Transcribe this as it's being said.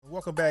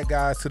Welcome back,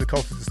 guys, to the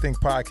Culture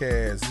Distinct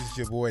podcast. This is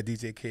your boy,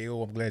 DJ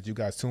KO. I'm glad you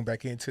guys tuned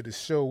back into the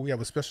show. We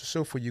have a special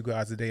show for you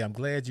guys today. I'm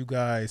glad you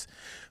guys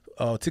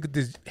have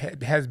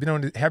been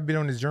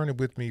on this journey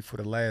with me for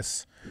the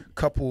last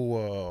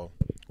couple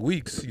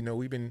weeks. You know,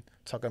 we've been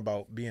talking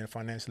about being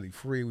financially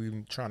free. We've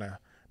been trying to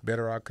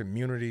better our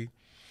community.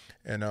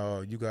 And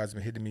you guys have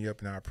been hitting me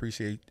up, and I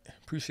appreciate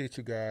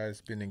you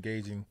guys been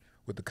engaging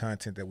with the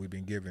content that we've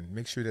been given.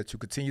 Make sure that you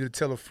continue to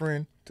tell a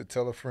friend, to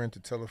tell a friend, to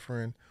tell a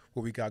friend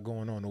what we got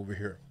going on over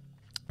here.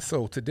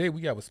 So today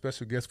we have a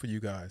special guest for you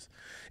guys.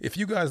 If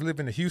you guys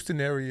live in the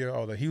Houston area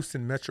or the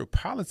Houston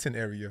metropolitan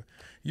area,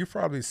 you've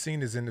probably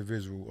seen this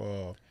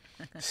individual.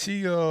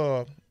 She,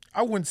 I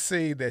wouldn't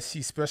say that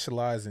she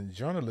specializes in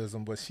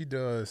journalism, but she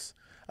does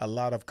a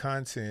lot of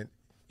content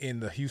in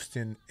the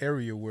Houston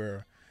area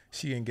where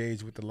she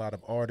engaged with a lot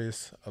of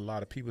artists, a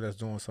lot of people that's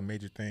doing some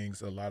major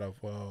things, a lot of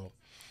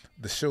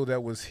the show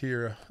that was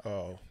here,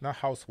 not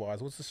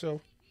Housewives, what's the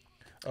show?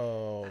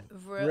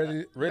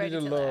 Ready to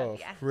Love.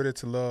 Yeah. Ready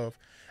to Love.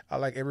 I'd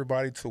like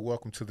everybody to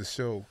welcome to the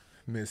show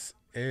Miss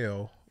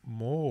Elle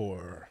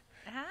Moore.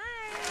 Hi.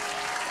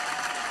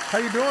 How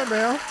you doing,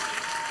 ma'am?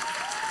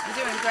 I'm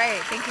doing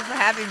great. Thank you for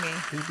having me.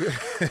 You good?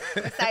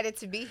 I'm excited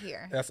to be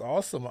here. That's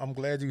awesome. I'm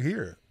glad you're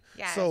here.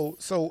 Yes. So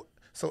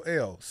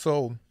Elle,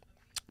 so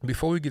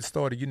before we get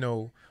started, you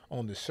know,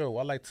 on the show,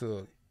 I like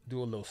to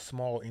do a little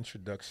small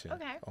introduction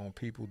on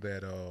people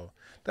that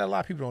a lot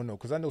of people don't know,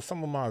 because I know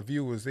some of my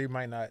viewers, they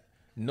might not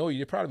know you.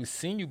 They've probably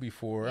seen you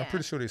before. Yeah. I'm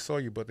pretty sure they saw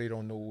you, but they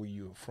don't know where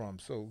you're from.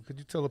 So could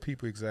you tell the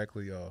people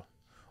exactly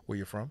where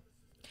you're from?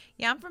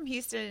 Yeah, I'm from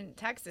Houston,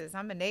 Texas.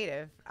 I'm a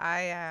native.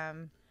 I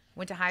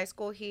went to high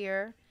school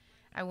here.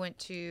 I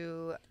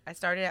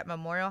started at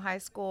Memorial High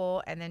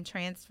School and then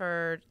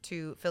transferred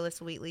to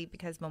Phyllis Wheatley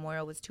because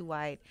Memorial was too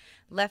white,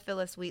 left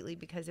Phyllis Wheatley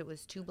because it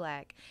was too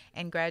black,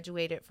 and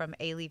graduated from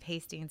A-Leaf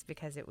Hastings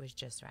because it was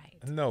just right.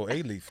 No,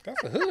 A-Leaf.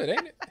 That's a hood,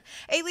 ain't it?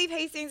 A-Leaf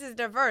Hastings is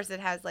diverse.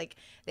 It has like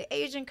the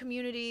Asian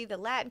community, the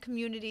Latin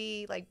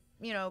community, like,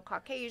 you know,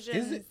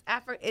 Caucasians. Is it?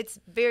 It's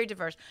very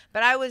diverse.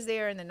 But I was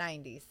there in the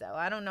 90s, so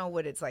I don't know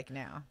what it's like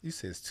now. You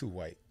said it's too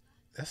white.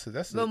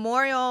 That's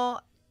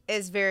Memorial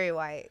is very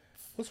white.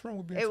 What's wrong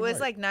with being It too was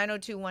white? like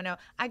 90210.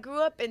 I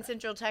grew up in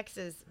Central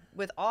Texas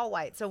with all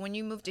white. So when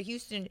you move to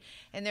Houston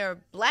and there are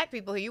black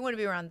people here, you want to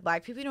be around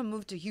black people. You don't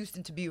move to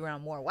Houston to be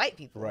around more white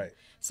people. Right.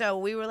 So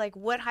we were like,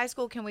 what high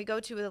school can we go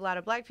to with a lot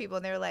of black people?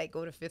 And they were like,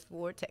 go to Fifth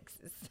Ward,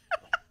 Texas.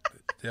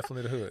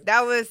 Definitely the hood.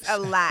 That was a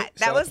lot.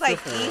 That was like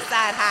East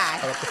Side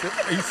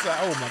High. East Side.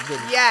 Oh my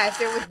goodness. Yes,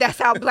 it was. That's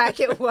how black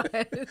it was.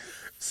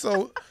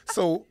 So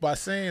by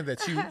saying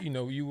that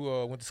you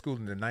went to school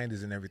in the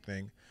 90s and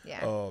everything.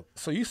 Yeah.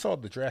 So you saw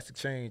the drastic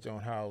change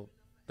on how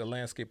the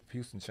landscape of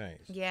Houston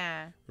changed.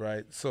 Yeah.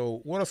 Right. So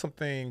what are some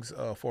things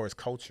for its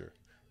culture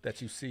that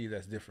you see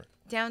that's different?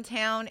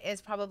 Downtown is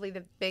probably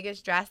the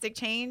biggest drastic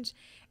change.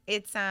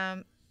 It's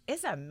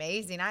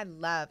amazing. I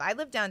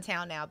live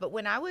downtown now, but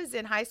when I was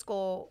in high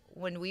school,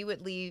 when we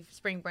would leave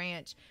Spring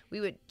Branch, we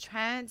would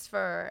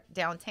transfer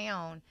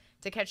downtown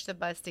to catch the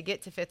bus to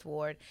get to Fifth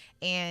Ward,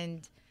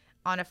 and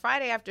on a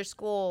Friday after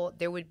school,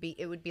 it would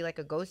be like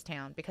a ghost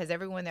town because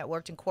everyone that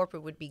worked in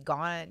corporate would be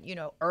gone,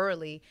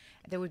 early.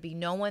 There would be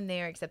no one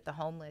there except the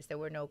homeless. There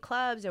were no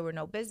clubs. There were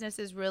no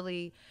businesses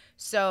really.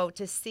 So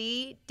to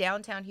see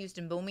downtown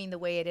Houston booming the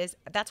way it is,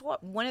 that's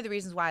one of the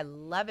reasons why I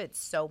love it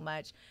so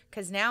much,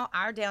 because now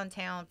our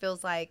downtown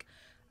feels like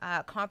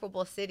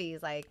comparable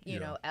cities like,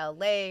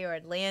 LA or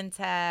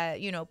Atlanta,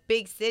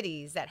 big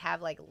cities that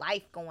have like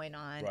life going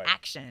on, right.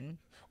 Action.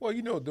 Well,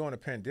 during the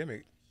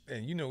pandemic,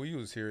 and we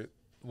was here,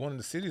 one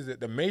of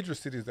the major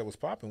cities that was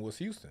popping was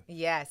Houston.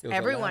 Yes,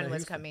 everyone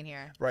was coming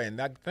here. Right,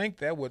 and I think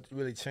that would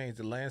really change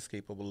the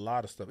landscape of a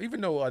lot of stuff.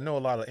 Even though I know a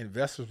lot of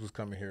investors was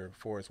coming here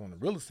for us on the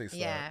real estate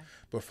side,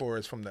 but for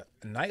us from the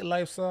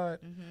nightlife side,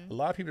 a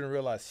lot of people didn't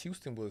realize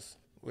Houston was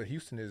what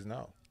Houston is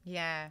now.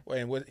 Yeah.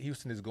 And what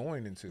Houston is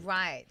going into.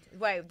 Right.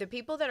 The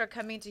people that are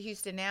coming to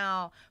Houston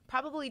now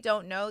probably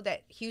don't know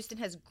that Houston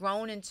has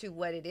grown into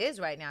what it is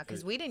right now,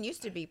 because we didn't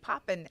used to be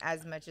popping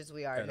as much as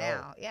we are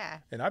now. All. Yeah.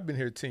 And I've been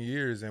here 10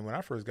 years, and when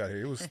I first got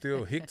here, it was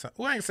still hick town.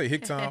 Well, I ain't say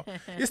hick town.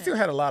 It still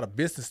had a lot of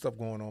business stuff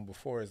going on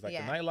before. It's like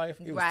the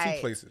nightlife, it was two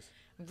places.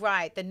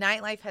 Right. The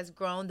nightlife has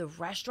grown. The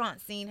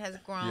restaurant scene has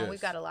grown. Yes. We've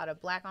got a lot of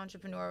black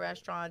entrepreneur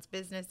restaurants,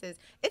 businesses.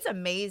 It's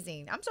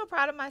amazing. I'm so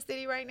proud of my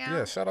city right now.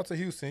 Yeah, shout out to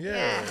Houston.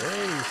 Yeah.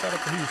 Hey, shout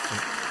out to Houston.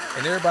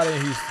 And everybody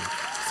in Houston.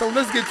 So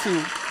let's get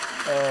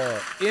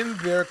to In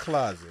Their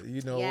Closet.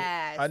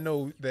 Yes. I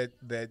know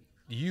that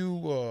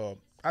you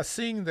I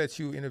seen that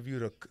you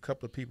interviewed a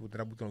couple of people that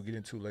I'm going to get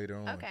into later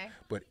on. Okay.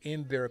 But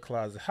In Their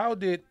Closet, how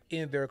did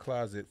In Their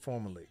Closet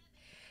formulate?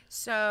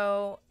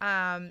 So,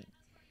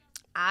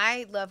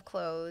 I love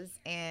clothes,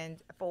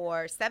 and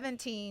for about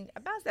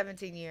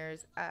 17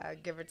 years,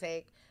 give or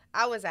take,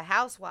 I was a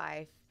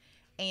housewife,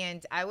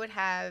 and I would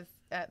have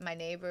my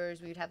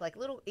neighbors, we would have like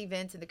little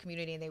events in the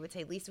community, and they would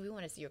say, Lisa, we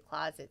want to see your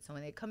closet. So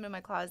when they come to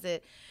my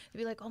closet, they'd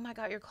be like, oh my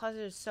God, your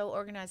closet is so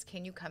organized.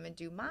 Can you come and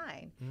do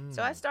mine?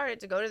 So I started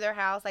to go to their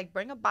house, like,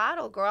 bring a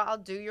bottle, girl, I'll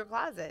do your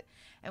closet.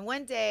 And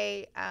one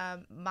day,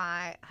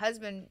 my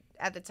husband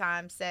at the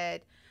time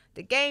said,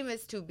 the game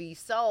is to be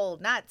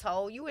sold, not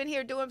told. You in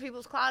here doing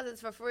people's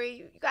closets for free.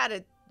 You got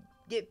to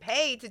get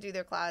paid to do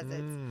their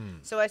closets.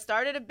 So I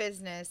started a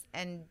business,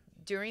 and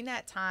during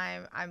that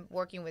time, I'm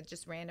working with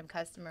just random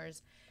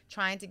customers,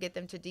 trying to get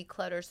them to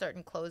declutter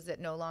certain clothes that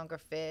no longer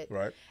fit.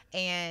 Right.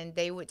 And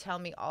they would tell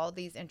me all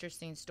these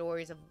interesting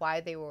stories of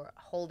why they were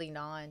holding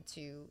on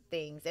to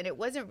things. And it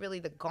wasn't really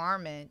the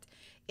garment.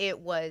 It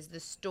was the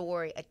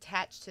story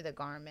attached to the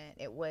garment.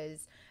 It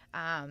was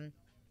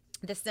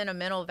the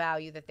sentimental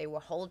value that they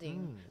were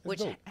holding, which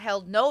dope.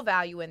 held no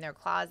value in their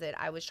closet.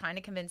 I was trying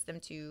to convince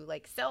them to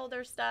like sell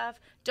their stuff,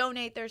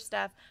 donate their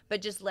stuff,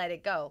 but just let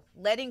it go.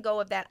 Letting go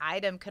of that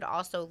item could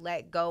also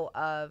let go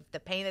of the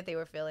pain that they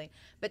were feeling.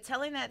 But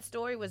telling that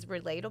story was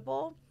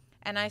relatable.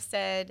 And I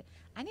said,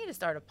 I need to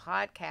start a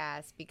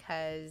podcast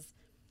because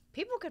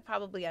people could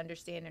probably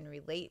understand and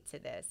relate to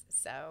this.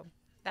 So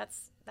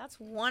that's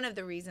one of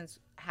the reasons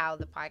how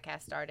the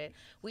podcast started.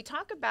 We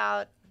talk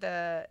about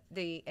the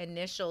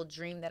initial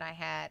dream that I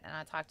had, and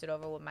I talked it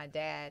over with my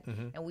dad,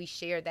 and we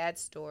shared that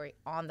story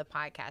on the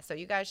podcast. So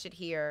you guys should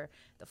hear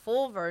the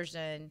full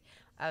version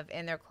of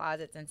In Their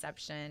Closet's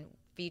inception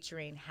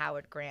featuring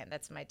Howard Grant.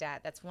 That's my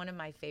dad. That's one of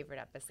my favorite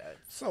episodes.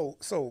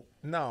 So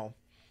now,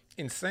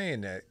 in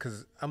saying that,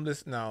 because I'm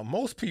listening now,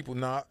 most people,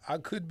 now I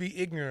could be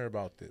ignorant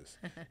about this.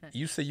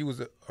 You say you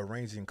was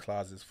arranging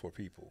closets for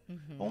people.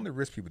 Only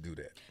rich people do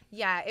that.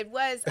 Yeah, it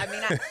was. I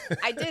mean,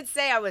 I did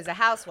say I was a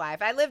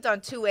housewife. I lived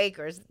on 2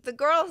 acres. The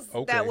girls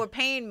that were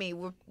paying me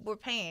were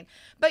paying.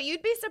 But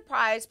you'd be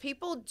surprised.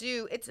 People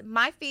do. It's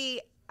my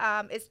fee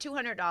is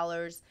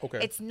 $200. Okay.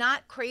 It's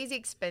not crazy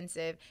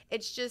expensive.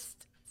 It's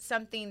just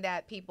something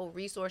that people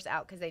resource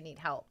out because they need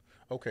help.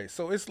 Okay,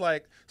 so it's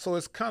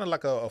kind of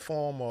like a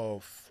form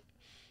of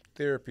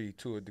therapy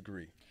to a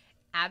degree.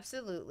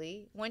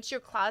 Absolutely. Once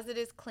your closet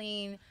is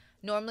clean,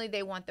 normally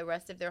they want the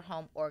rest of their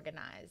home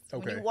organized.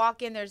 Okay. When you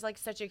walk in, there's like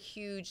such a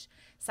huge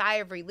sigh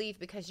of relief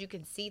because you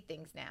can see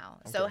things now.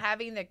 Okay. So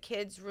having the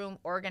kids' room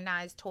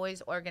organized,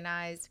 toys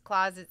organized,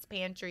 closets,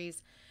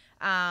 pantries,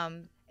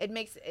 it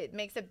makes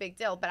a big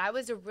deal. But I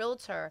was a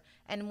realtor,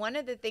 and one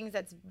of the things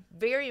that's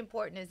very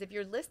important is if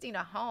you're listing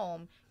a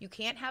home, you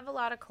can't have a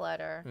lot of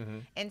clutter.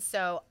 And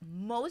so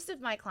most of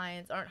my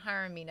clients aren't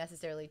hiring me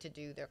necessarily to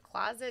do their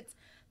closets.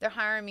 They're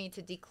hiring me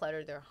to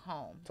declutter their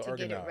home, to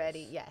get it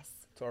ready. Yes.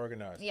 To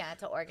organize. Yeah,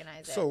 to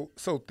organize it.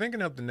 So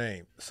thinking of the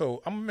name.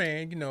 So I'm a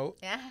man,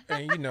 Yeah.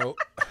 and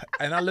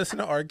and I listen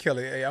to R.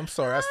 Kelly. Hey, I'm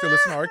sorry, I still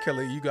listen to R.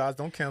 Kelly. You guys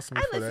don't cancel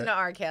me I for that. listen to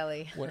R.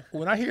 Kelly.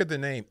 When I hear the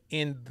name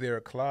In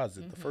Their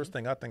Closet, the first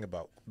thing I think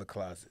about the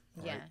closet.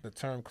 Right? Yeah. The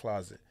term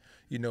closet.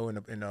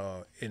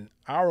 In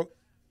our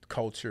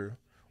culture,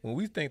 when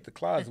we think the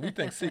closet, we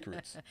think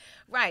secrets.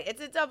 Right.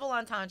 It's a double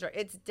entendre.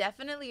 It's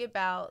definitely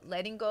about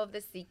letting go of the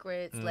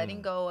secrets,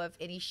 letting go of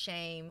any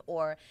shame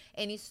or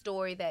any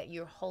story that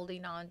you're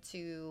holding on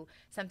to,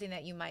 something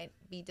that you might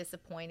be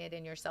disappointed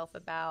in yourself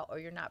about or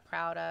you're not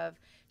proud of.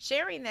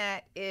 Sharing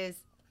that is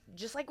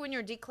just like when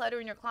you're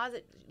decluttering your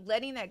closet,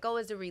 letting that go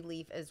is a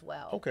relief as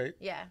well. Okay.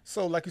 Yeah.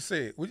 So like you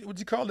said, would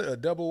you call it a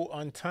double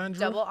entendre?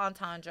 Double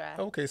entendre.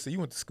 Okay, so you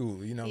went to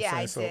school, you know what Yeah,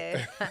 I'm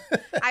saying? I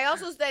did. I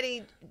also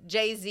studied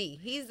Jay-Z.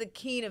 He's the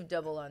king of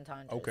double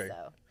entendres. Okay.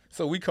 So.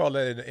 So we call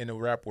that in the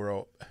rap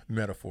world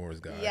metaphors,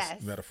 guys.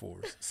 Yes.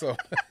 Metaphors. So,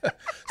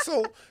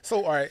 so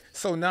all right.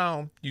 So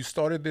now you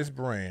started this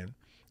brand,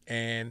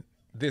 and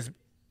this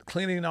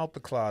cleaning out the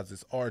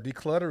closets or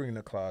decluttering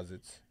the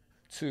closets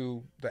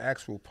to the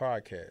actual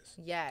podcast.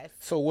 Yes.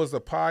 So was the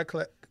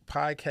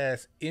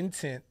podcast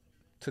intent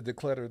to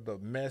declutter the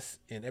mess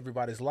in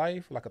everybody's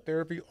life, like a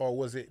therapy, or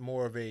was it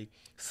more of a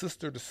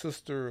sister to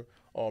sister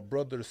or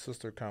brother to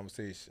sister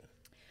conversation?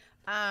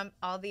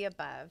 All the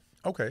above.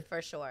 Okay.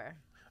 For sure.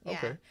 Yeah.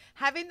 Okay.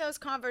 Having those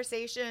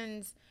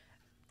conversations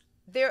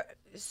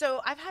so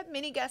I've had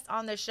many guests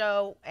on the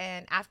show,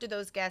 and after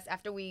those guests,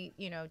 after we,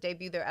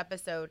 debut their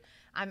episode,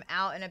 I'm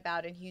out and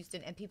about in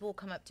Houston, and people will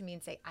come up to me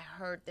and say, I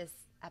heard this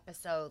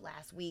episode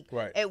last week.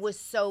 Right. It was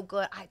so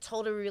good. I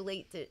totally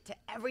relate to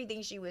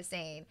everything she was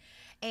saying,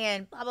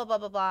 and blah, blah, blah,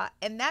 blah, blah.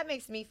 And that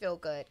makes me feel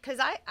good because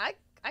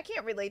I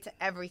can't relate to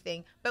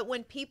everything, but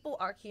when people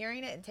are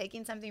hearing it and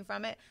taking something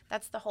from it,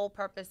 that's the whole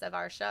purpose of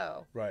our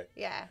show. Right.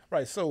 Yeah.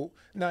 Right. So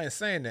now in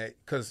saying that,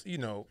 because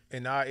in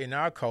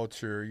our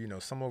culture,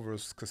 some of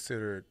us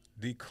consider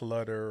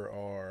declutter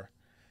or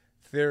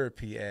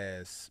therapy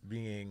as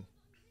being,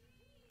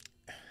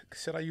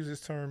 should I use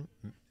this term,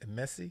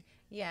 messy?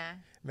 Yeah.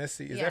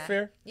 Messy. Is that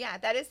fair? Yeah,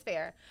 that is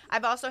fair.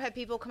 I've also had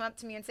people come up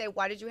to me and say,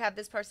 why did you have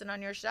this person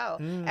on your show?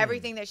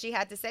 Everything that she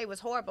had to say was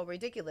horrible,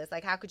 ridiculous.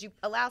 Like, how could you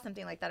allow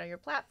something like that on your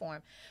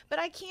platform? But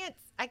I can't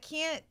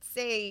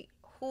say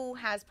who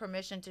has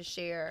permission to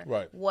share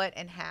Right. what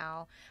and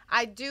how.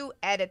 I do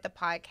edit the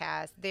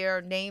podcast. There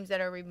are names that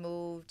are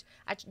removed.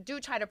 I do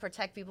try to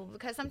protect people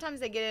because sometimes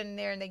they get in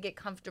there and they get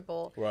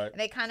comfortable. Right. And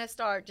they kind of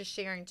start just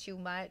sharing too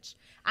much.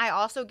 I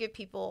also give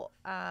people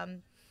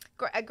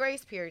a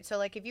grace period. So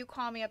like if you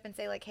call me up and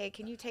say like, hey,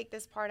 can you take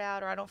this part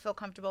out, or I don't feel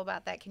comfortable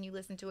about that, can you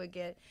listen to it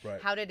again?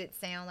 Right. How did it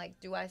sound? Like,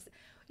 do I,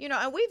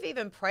 and we've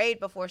even prayed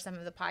before some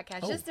of the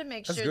podcasts just to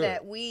make sure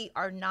that we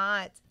are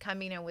not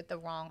coming in with the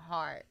wrong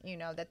heart,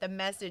 that the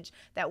message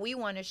that we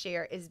want to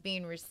share is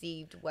being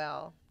received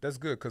well. That's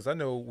good, because I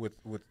know with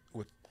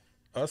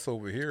us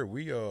over here,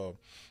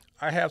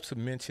 I have to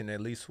mention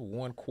at least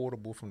one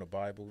quotable from the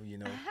Bible.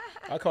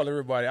 I call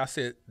everybody, I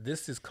said,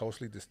 this is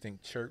culturally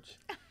distinct church.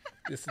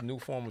 This is a new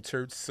form of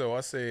church. So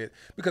I said,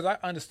 because I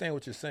understand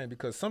what you're saying,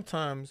 because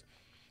sometimes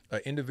an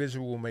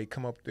individual may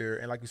come up there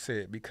and, like you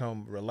said,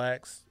 become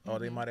relaxed, or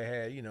they might have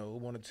had,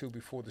 one or two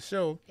before the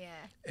show. Yeah.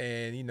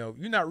 And,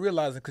 you're not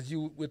realizing, because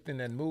you within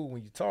that mood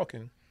when you're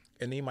talking,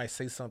 and they might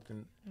say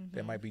something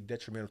that might be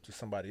detrimental to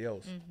somebody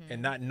else,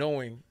 and not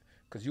knowing,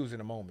 because you was in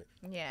the moment.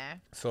 Yeah.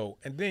 So,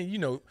 and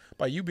then,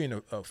 by you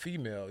being a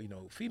female,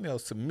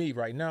 females to me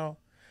right now,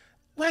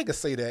 well, I ain't gonna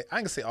say that. I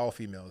ain't gonna say all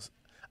females.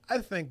 I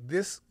think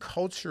this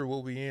culture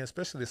what we in,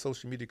 especially the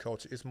social media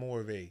culture, is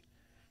more of a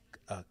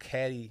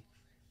catty.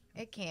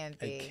 It can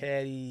be. A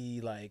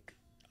catty, like,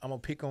 I'm going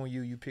to pick on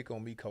you, you pick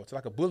on me culture.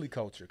 Like a bully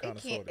culture, kind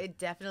of, sort of. It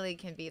definitely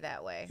can be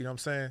that way. You know what I'm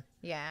saying?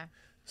 Yeah.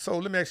 So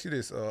let me ask you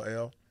this,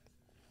 Elle.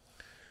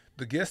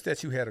 The guest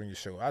that you had on your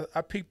show,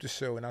 I peeped the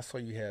show and I saw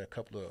you had a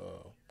couple of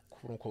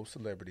quote-unquote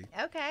celebrity.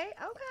 Okay.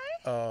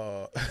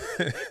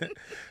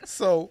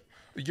 So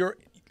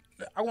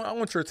I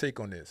want your take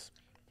on this.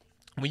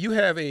 When you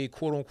have a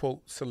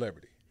quote-unquote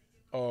celebrity,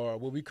 or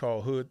what we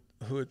call hood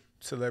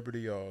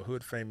celebrity or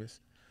hood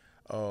famous,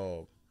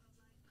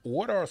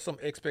 what are some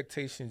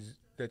expectations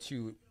that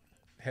you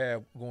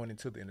have going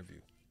into the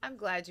interview? I'm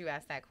glad you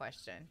asked that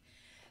question.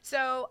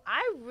 So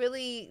I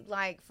really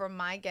like for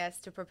my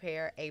guests to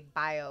prepare a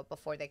bio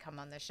before they come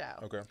on the show.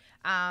 Okay.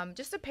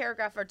 Just a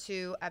paragraph or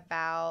two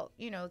about,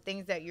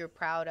 things that you're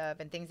proud of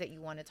and things that you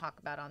want to talk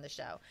about on the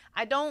show.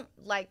 I don't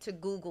like to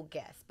Google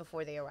guests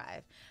before they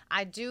arrive.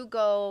 I do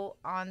go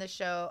on the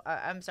show.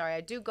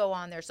 I do go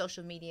on their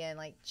social media and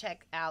like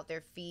check out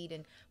their feed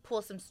and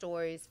pull some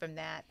stories from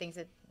that, things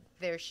that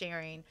they're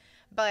sharing.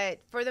 But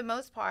for the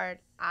most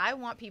part, I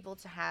want people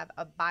to have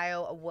a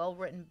bio, a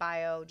well-written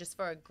bio, just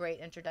for a great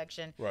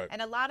introduction. Right.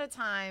 And a lot of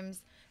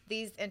times,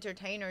 these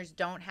entertainers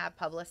don't have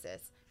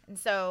publicists. And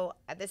so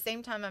at the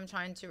same time, I'm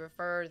trying to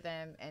refer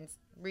them and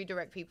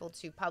redirect people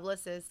to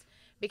publicists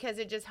because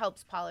it just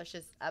helps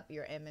polishes up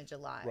your image a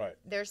lot. Right.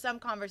 There's some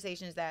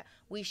conversations that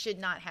we should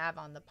not have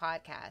on the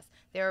podcast.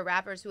 There are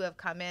rappers who have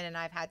come in and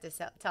I've had to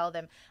tell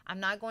them, I'm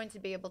not going to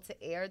be able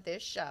to air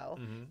this show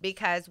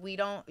because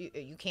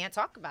you can't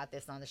talk about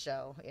this on the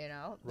show,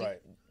 Right.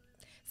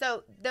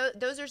 So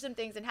those are some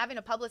things, and having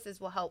a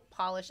publicist will help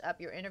polish up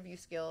your interview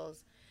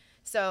skills.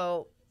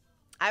 So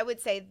I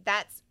would say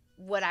that's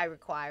what I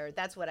require.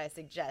 That's what I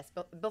suggest.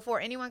 But before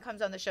anyone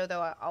comes on the show,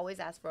 though, I always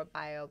ask for a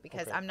bio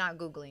because I'm not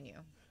Googling you.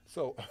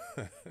 So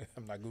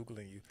I'm not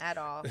Googling you. At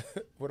all.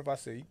 What if I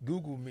say,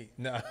 Google me?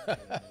 Nah.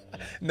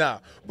 Nah.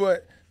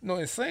 But, no,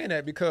 in saying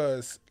that,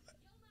 because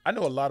I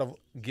know a lot of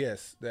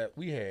guests that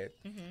we had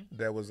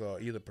that was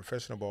either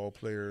professional ball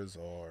players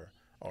or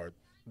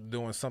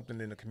doing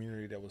something in the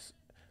community that was,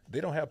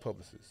 they don't have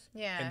publicists.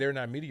 Yeah. And they're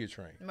not media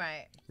trained.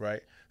 Right.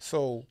 Right?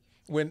 So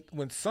when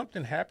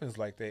something happens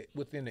like that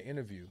within the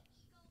interview,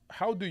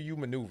 how do you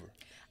maneuver?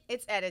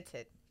 It's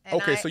edited. And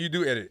okay, so you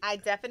do edit. I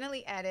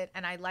definitely edit,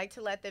 and I like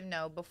to let them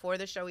know before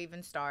the show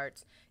even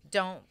starts,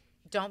 don't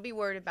be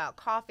worried about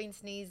coughing,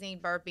 sneezing,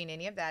 burping,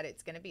 any of that.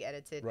 It's going to be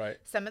edited. Right.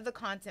 Some of the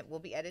content will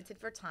be edited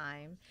for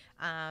time.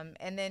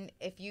 And then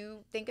if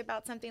you think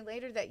about something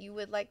later that you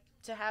would like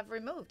to have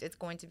removed, it's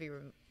going to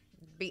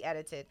be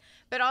edited.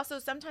 But also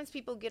sometimes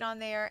people get on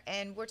there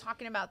and we're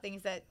talking about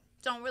things that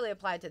don't really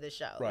apply to the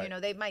show. Right.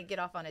 They might get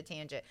off on a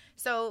tangent.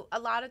 So a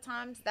lot of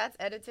times that's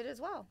edited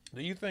as well.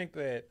 Do you think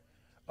that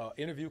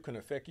interview can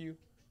affect you?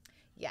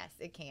 Yes,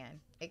 it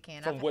can. It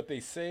can. From what they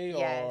say,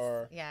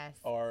 yes.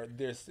 or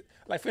there's,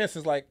 like, for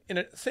instance,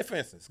 say for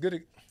instance,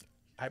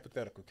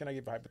 hypothetical. Can I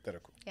give a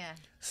hypothetical? Yeah.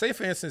 Say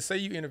for instance, say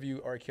you interview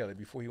R. Kelly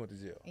before he went to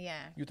jail. Yeah.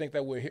 You think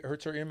that would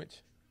hurt your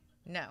image?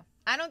 No,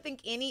 I don't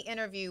think any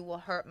interview will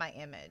hurt my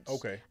image.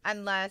 Okay.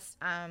 Unless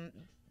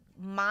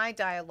my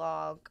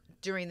dialogue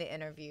during the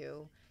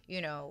interview,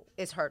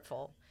 is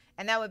hurtful.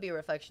 And that would be a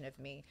reflection of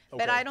me.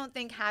 Okay. But I don't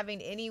think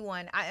having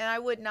anyone,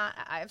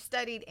 I've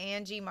studied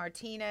Angie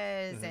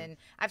Martinez and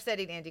I've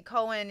studied Andy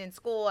Cohen in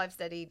school. I've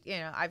studied,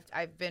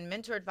 I've been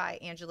mentored by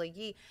Angela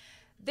Yee.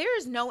 There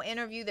is no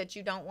interview that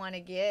you don't want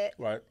to get.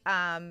 Right.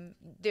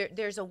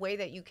 There's a way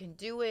that you can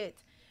do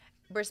it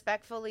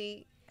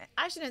respectfully.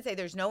 I shouldn't say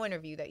there's no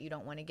interview that you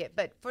don't want to get,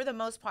 but for the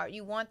most part,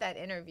 you want that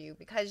interview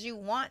because you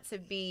want to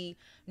be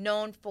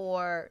known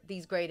for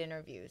these great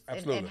interviews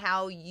and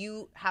how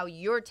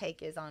your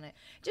take is on it.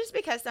 Just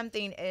because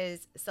something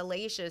is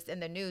salacious in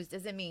the news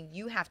doesn't mean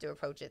you have to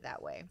approach it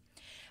that way.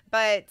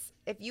 But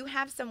if you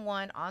have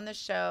someone on the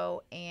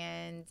show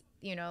and,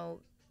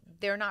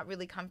 they're not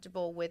really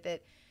comfortable with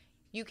it,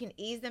 you can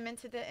ease them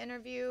into the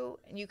interview,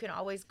 and you can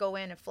always go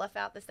in and fluff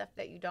out the stuff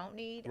that you don't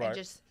need and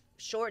just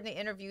shorten the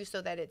interview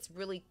so that it's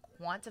really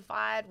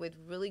quantified with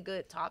really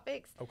good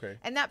topics. Okay.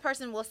 And that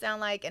person will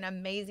sound like an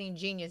amazing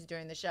genius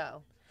during the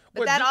show.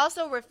 But that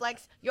also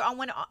reflects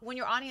when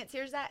your audience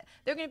hears that,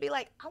 they're going to be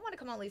like, I want to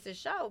come on Lisa's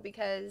show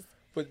because.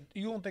 But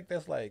you don't think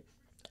that's like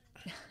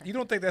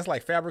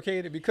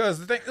fabricated? Because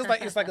the thing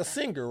it's like a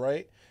singer,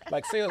 right?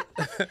 Like say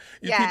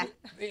people,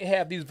 they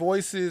have these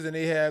voices and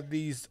they have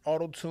these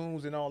auto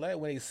tunes and all that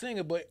when they sing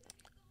it, but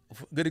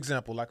good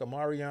example, like a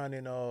Marianne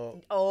and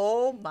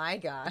oh my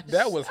gosh.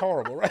 That was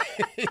horrible,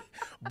 right?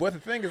 But the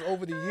thing is,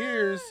 over the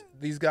years,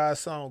 these guys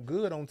sound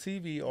good on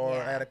TV or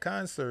at a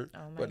concert,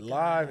 but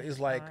live is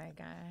like. Oh my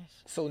gosh.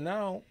 So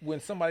now when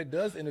somebody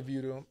does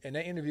interview them and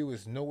that interview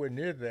is nowhere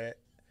near that,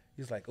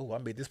 he's like, oh, I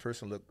made this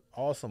person look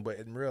awesome, but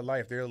in real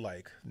life, they're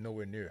like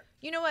nowhere near.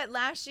 You know what?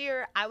 Last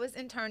year, I was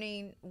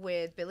interning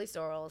with Billy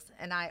Sorrells,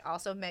 and I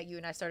also met you,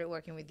 and I started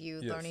working with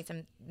you, learning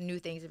some new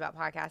things about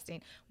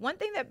podcasting. One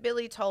thing that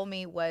Billy told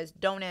me was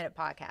don't edit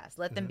podcasts.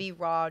 Let them be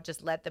raw.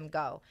 Just let them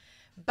go.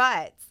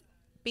 But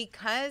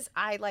because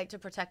I like to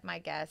protect my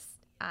guests,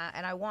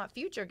 and I want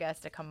future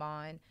guests to come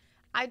on,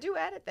 I do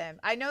edit them.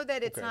 I know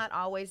that it's not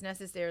always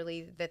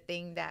necessarily the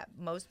thing that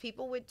most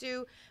people would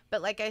do,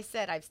 but like I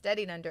said, I've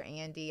studied under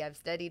Andy. I've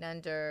studied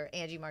under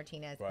Angie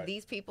Martinez. Right.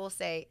 These people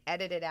say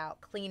edit it out,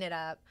 clean it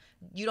up.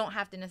 You don't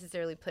have to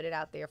necessarily put it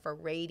out there for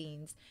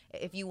ratings.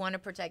 If you want to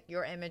protect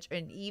your image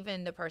and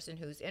even the person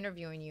who's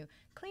interviewing you,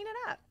 clean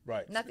it up.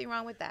 Right. Nothing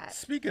wrong with that.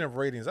 Speaking of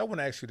ratings, I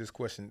want to ask you this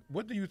question.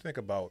 What do you think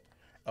about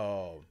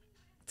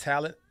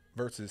talent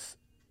versus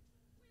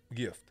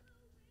gift?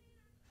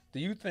 Do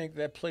you think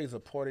that plays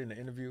a part in the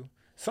interview?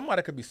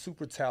 Somebody could be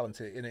super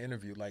talented in an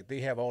interview. Like they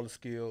have all the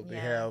skill. They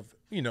have,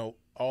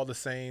 all the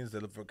sayings, the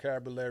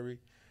vocabulary,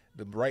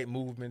 the right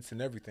movements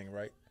and everything,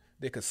 right?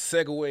 They could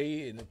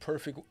segue in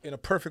a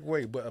perfect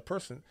way, but a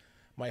person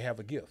might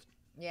have a gift.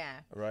 Yeah.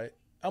 Right?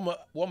 I'm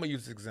gonna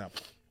use this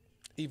example.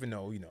 Even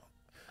though,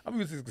 I'm gonna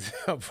use this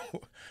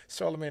example.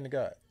 Charlamagne the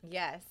God.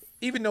 Yes.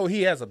 Even though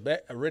he has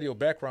a radio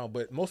background,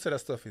 but most of that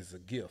stuff is a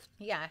gift.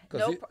 Yeah,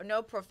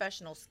 no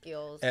professional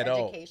skills,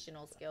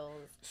 educational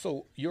skills.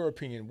 So, your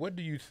opinion, what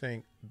do you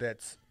think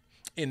that's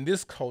in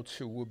this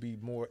culture will be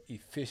more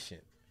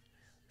efficient?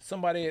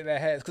 Somebody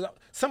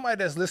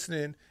that's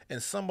listening,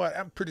 and somebody,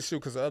 I'm pretty sure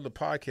because the other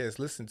podcasts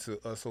listen to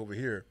us over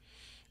here,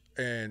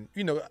 and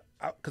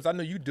because I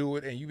know you do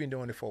it and you've been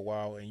doing it for a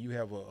while, and you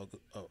have a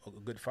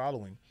good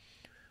following.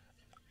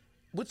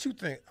 What you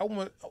think? I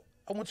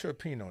want your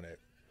opinion on that.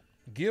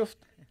 Gift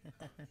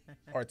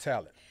or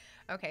talent?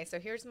 Okay, so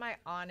here's my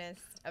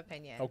honest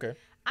opinion. Okay.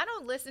 I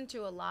don't listen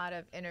to a lot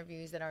of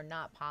interviews that are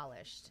not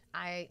polished.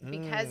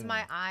 Because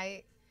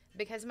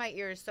my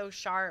ear is so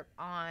sharp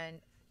on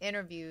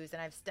interviews,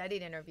 and I've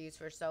studied interviews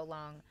for so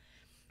long,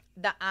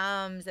 the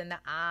ums and the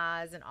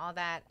ahs and all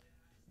that,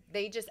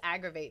 they just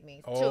aggravate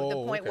me to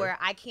the point where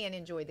I can't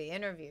enjoy the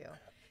interview.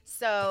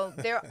 So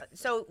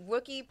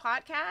rookie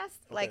podcasts,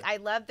 like I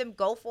love them,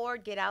 go for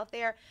it, get out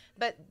there.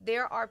 But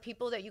there are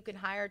people that you can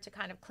hire to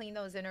kind of clean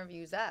those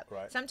interviews up.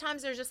 Right.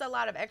 Sometimes there's just a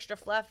lot of extra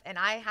fluff, and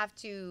I have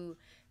to,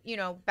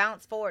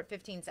 bounce forward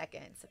 15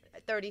 seconds,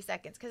 30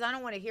 seconds, because I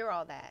don't want to hear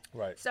all that.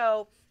 Right.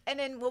 So, and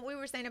then what we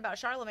were saying about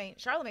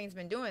Charlamagne's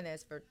been doing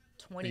this for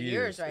 20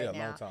 years right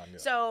now. Long time, yeah.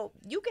 So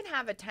you can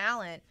have a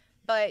talent,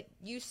 but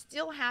you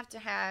still have to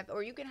have,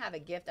 or you can have a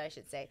gift, I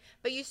should say,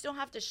 but you still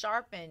have to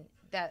sharpen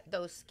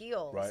those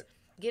skills. Right.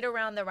 Get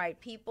around the right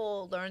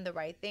people, learn the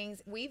right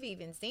things. We've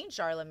even seen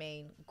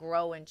Charlamagne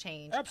grow and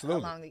change.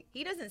 Absolutely.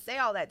 He doesn't say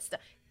all that stuff.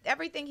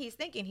 Everything he's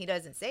thinking, he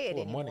doesn't say it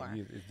anymore.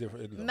 Money is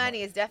different.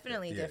 Money is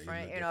definitely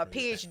different. A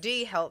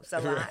PhD helps a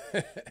lot.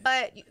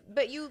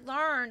 But you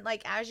learn,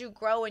 like, as you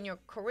grow in your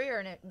career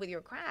and with your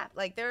craft,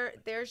 like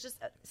there's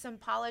just some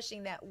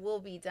polishing that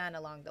will be done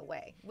along the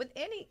way with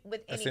any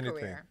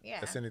career. Yeah.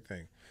 That's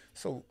anything.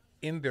 So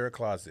in their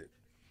closet,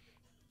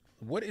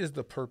 what is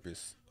the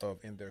purpose of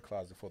In Their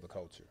Closet for the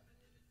culture?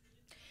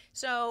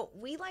 So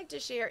we like to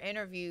share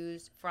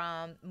interviews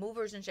from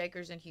movers and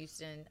shakers in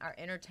Houston, our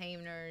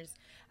entertainers,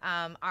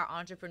 our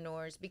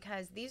entrepreneurs,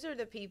 because these are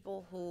the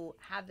people who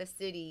have the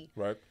city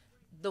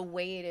the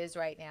way it is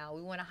right now.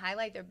 We want to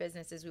highlight their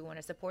businesses. We want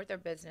to support their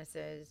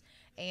businesses.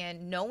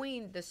 And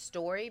knowing the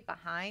story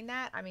behind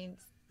that, I mean,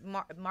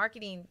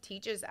 marketing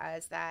teaches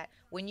us that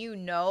when you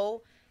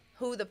know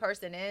who the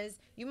person is,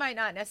 you might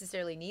not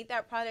necessarily need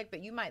that product,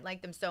 but you might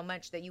like them so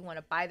much that you want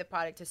to buy the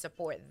product to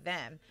support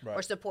them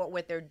or support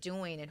what they're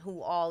doing and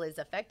who all is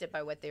affected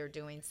by what they're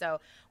doing. So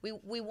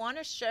we want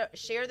to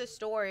share the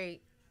story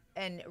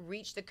and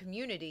reach the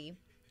community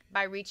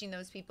by reaching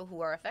those people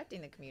who are affecting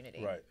the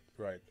community.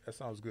 Right. That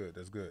sounds good.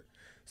 That's good.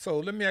 So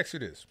let me ask you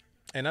this,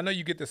 and I know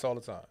you get this all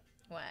the time.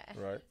 What?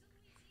 Right.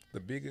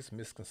 The biggest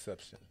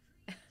misconception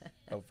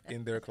of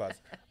In Their Closet.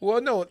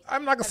 Well, no,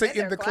 I'm not going to say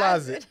in the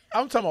closet.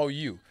 I'm talking about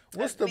you.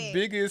 What's the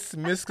biggest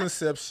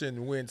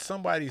misconception when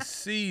somebody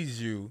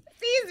sees you?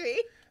 Sees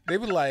me. They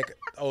be like,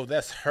 Oh,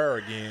 that's her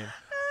again.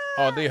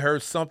 Oh, they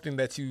heard something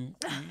that you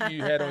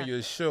had on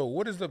your show.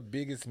 What is the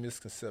biggest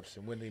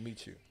misconception when they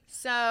meet you?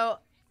 So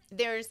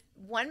there's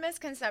one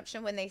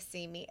misconception when they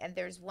see me, and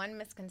there's one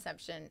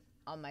misconception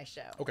on my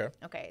show. Okay.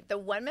 Okay. The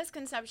one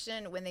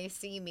misconception when they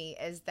see me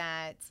is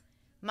that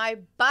my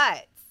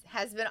butt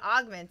has been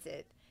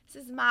augmented.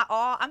 This is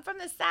I'm from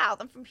the South.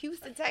 I'm from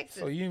Houston, Texas.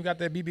 So you even got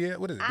that BBL?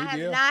 What is it, BBL? I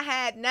have not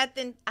had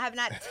nothing. I have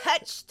not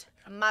touched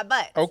my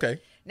butt.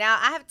 Okay. Now,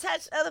 I have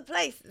touched other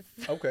places.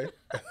 Okay.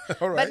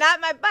 All right. But not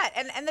my butt.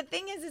 And the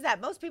thing is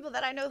that most people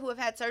that I know who have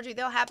had surgery,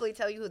 they'll happily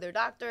tell you who their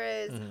doctor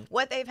is,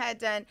 what they've had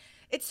done.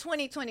 It's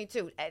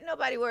 2022. Ain't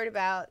nobody worried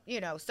about,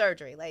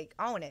 surgery. Like,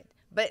 own it.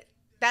 But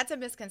that's a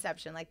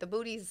misconception. Like, the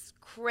booty's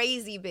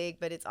crazy big,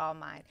 but it's all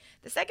mine.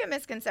 The second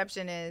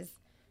misconception is,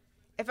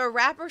 if a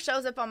rapper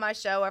shows up on my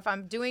show, or if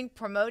I'm doing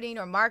promoting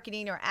or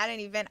marketing or at an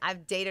event,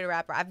 I've dated a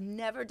rapper. I've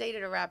never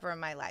dated a rapper in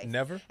my life.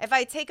 Never? If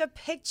I take a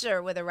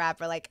picture with a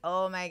rapper, like,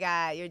 oh my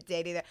God, you're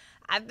dating them.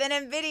 I've been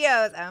in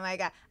videos. Oh my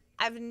God.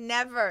 I've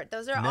never.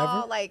 Those are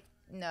all like,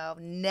 no,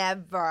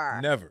 never.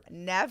 Never.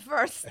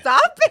 Never.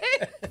 Stop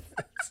it.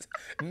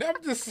 Never,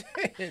 just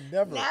saying,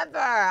 never. Never.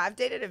 I've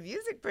dated a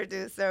music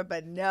producer,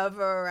 but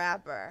never a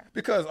rapper.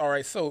 Because, all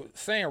right, so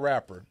saying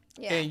rapper,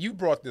 Yeah. and you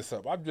brought this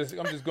up. I'm just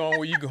going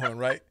where you going,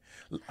 right?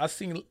 I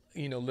seen,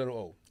 Little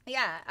O.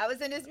 Yeah, I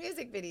was in his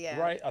music video.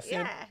 Right? I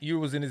seen you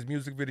was in his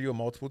music video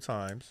multiple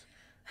times.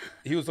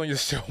 He was on your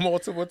show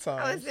multiple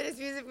times. I was in his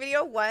music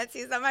video once.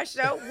 He was on my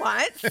show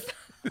once.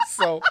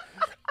 So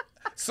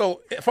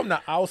from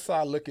the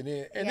outside looking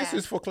in, and this Yeah.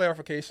 is for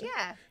clarification.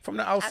 Yeah. From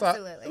the outside,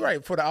 Absolutely.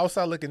 right? For the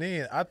outside looking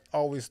in, I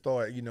always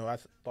thought, I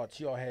thought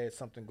y'all had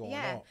something going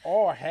Yeah. on,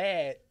 or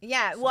had.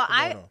 Yeah, well,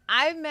 something going on.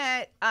 I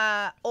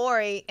met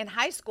Ori in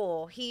high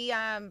school. He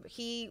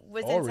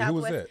was Ori, in who Southwest.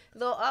 was that?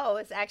 Lil O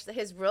is actually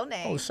his real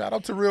name. Oh, shout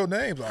out to real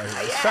names out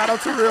here. Yeah. Shout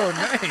out to real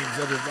names,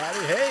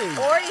 everybody. Hey.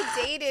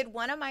 Ori dated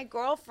one of my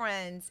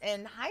girlfriends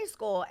in high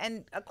school,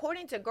 and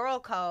according to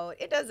girl code,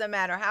 it doesn't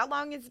matter how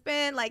long it's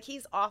been. Like,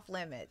 he's off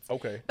limits.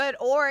 Okay. But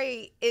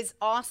Ori is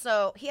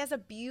also, he has a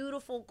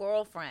beautiful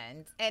girlfriend,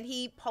 and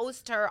he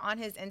posts her on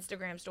his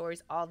Instagram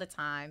stories all the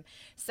time.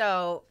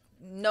 So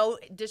no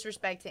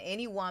disrespect to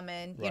any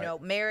woman,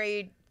 Right.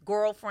 married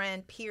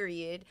girlfriend,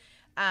 period.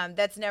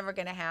 That's never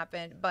going to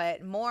happen.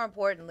 But more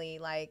importantly,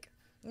 like,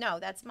 no,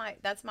 that's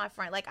my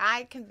friend. Like,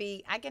 I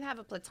can have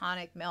a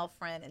platonic male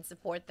friend and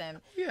support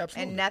them. Yeah,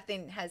 absolutely. And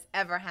nothing has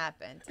ever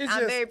happened. It's I'm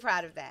just- very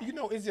proud of that.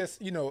 It's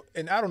just,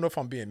 and I don't know if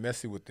I'm being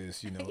messy with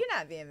this, You're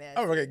not being mad.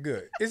 Oh, okay,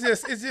 good. It's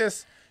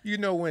just,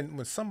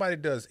 when somebody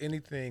does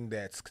anything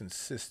that's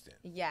consistent,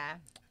 Yeah.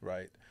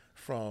 right?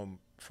 From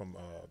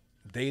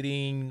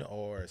dating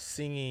or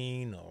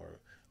singing or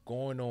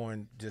going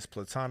on just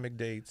platonic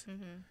dates,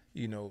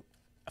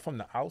 from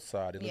the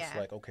outside it looks Yeah.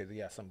 like, okay, they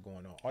got something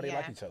going on. Or they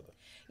like Yeah. each other.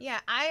 Yeah,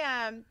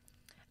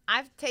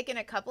 I've taken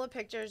a couple of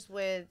pictures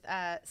with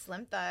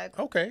Slim Thug.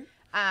 Okay.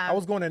 I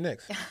was going there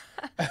next.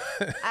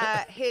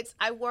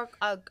 I work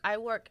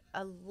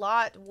a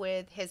lot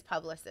with his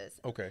publicist.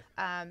 Okay.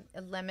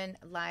 Lemon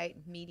Light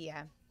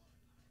Media,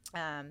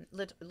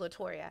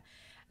 Latoria.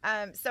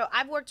 So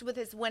I've worked with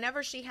his,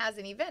 whenever she has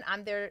an event,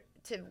 I'm there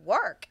to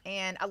work.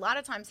 And a lot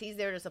of times he's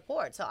there to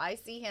support. So I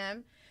see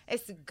him.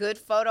 It's a good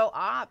photo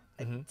op.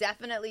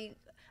 Definitely.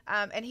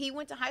 And he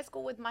went to high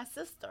school with my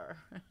sister.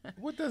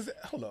 What does it,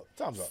 hold up,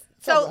 time's up.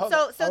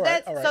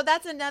 So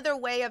that's another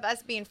way of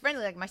us being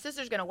friendly. Like, my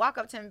sister's gonna walk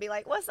up to him and be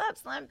like, "What's up,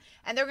 Slim?"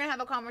 And they're gonna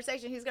have a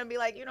conversation. He's gonna be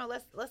like,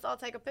 let's all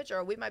take a picture.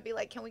 Or we might be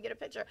like, "Can we get a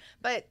picture?"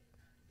 But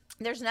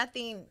there's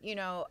nothing,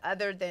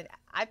 other than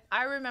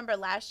I remember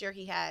last year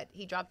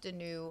he dropped a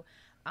new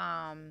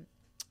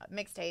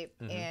mixtape,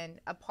 and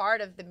a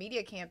part of the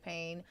media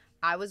campaign,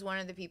 I was one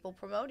of the people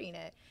promoting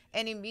it.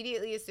 And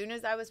immediately, as soon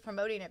as I was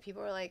promoting it,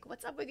 people were like,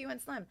 "What's up with you and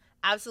Slim?"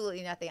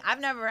 Absolutely nothing. I've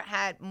never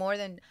had more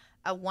than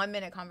a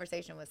 1-minute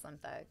conversation with Slim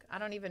Thug. I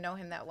don't even know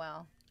him that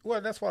well.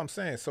 Well, that's what I'm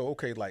saying. So,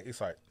 okay, like, it's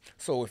like,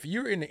 so if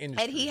you're in the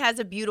industry. And he has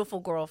a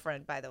beautiful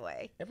girlfriend, by the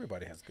way.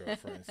 Everybody has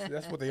girlfriends.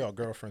 That's what they are,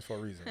 girlfriends for a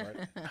reason, right?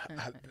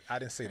 I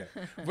didn't say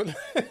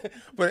that.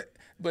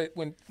 But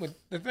when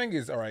the thing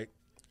is, all right,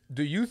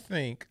 do you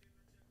think,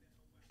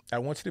 I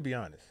want you to be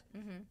honest,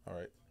 all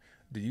right,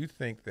 do you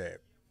think that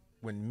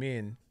when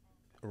men,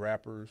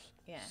 rappers,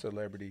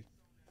 celebrity,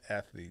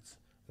 athletes,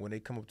 when they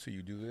come up to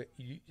you,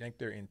 you think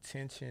their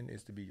intention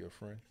is to be your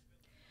friend?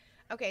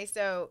 Okay,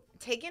 so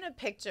taking a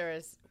picture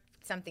is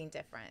something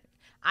different.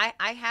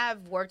 I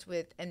have worked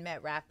with and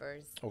met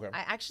rappers. Okay. I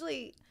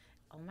actually,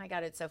 oh my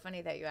God, it's so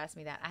funny that you asked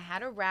me that. I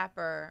had a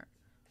rapper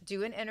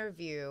do an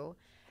interview,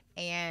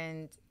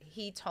 and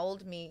he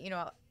told me,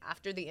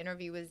 after the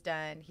interview was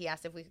done, he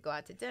asked if we could go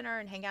out to dinner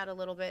and hang out a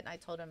little bit. And I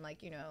told him,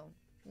 like,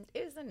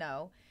 it was a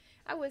no.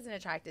 I wasn't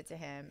attracted to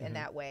him in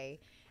that way.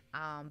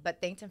 but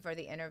thanked him for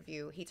the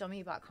interview. He told me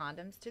he bought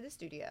condoms to the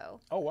studio.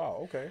 Oh, wow.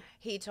 Okay.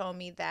 He told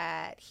me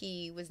that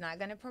he was not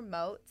going to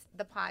promote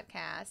the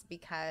podcast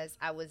because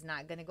I was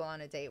not going to go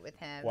on a date with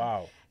him.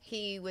 Wow.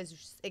 He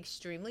was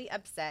extremely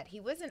upset. He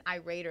wasn't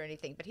irate or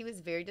anything, but he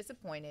was very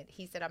disappointed.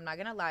 He said, I'm not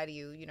going to lie to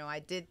you. You know, I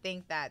did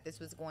think that this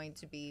was going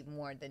to be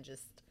more than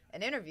just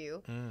an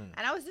interview. And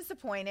I was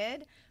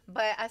disappointed,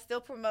 but I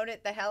still promoted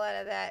the hell out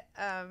of that.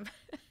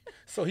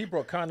 So he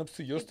brought condoms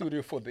to your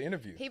studio for the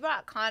interview? He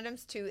brought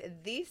condoms to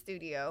the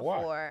studio.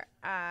 Why? For,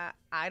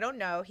 I don't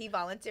know. He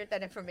volunteered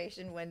that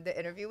information when the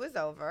interview was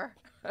over.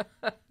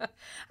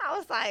 I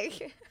was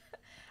like,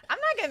 I'm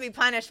not going to be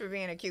punished for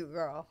being a cute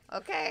girl,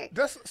 okay?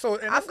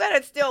 I'm going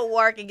to still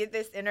work and get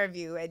this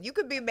interview. And you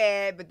could be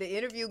mad, but the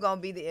interview going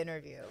to be the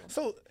interview.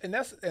 So, and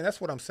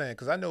that's what I'm saying,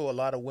 because I know a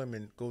lot of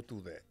women go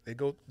through that.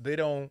 They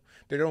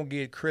don't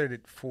get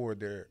credit for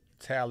their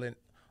talent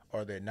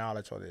or their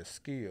knowledge or their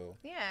skill.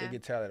 Yeah. They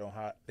get talent on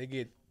how they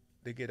get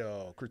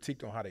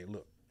critiqued on how they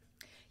look.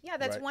 Yeah,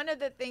 that's right? one of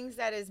the things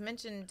that is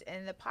mentioned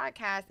in the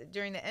podcast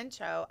during the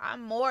intro.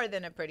 I'm more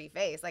than a pretty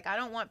face. Like, I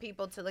don't want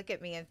people to look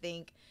at me and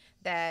think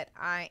that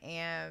I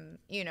am,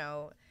 you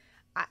know,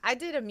 I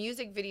did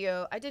music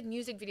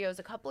videos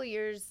a couple of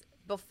years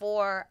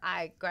before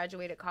I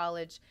graduated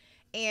college.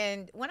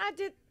 And when I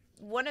did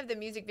one of the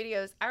music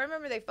videos, I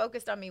remember they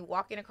focused on me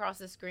walking across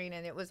the screen,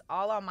 and it was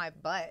all on my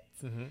butt.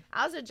 Mm-hmm.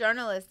 I was a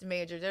journalist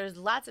major. There's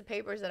lots of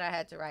papers that I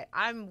had to write.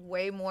 I'm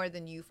way more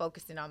than you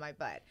focusing on my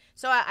butt.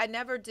 So I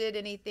never did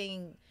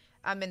anything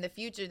in the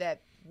future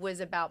that was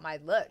about my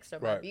looks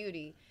or my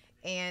beauty.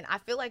 And I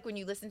feel like when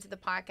you listen to the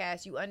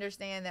podcast, you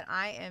understand that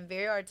I am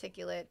very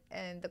articulate,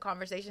 and the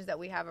conversations that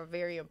we have are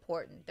very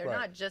important. They're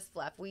not just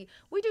fluff. We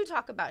do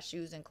talk about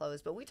shoes and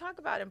clothes, but we talk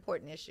about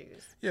important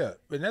issues. Yeah,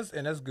 and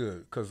that's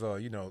good, because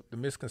you know, the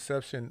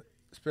misconception,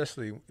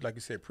 especially like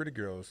you said, pretty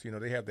girls, you know,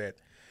 they have that,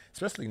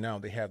 especially now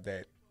they have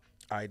that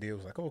idea. It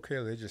was like,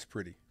 okay, they're just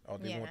pretty, or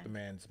they want the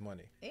man's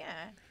money.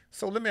 Yeah.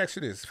 So let me ask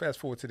you this. Fast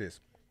forward to this.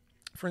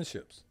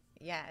 Friendships.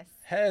 Yes.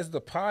 Has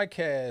the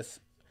podcast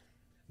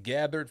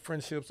gathered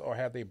friendships, or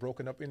have they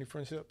broken up any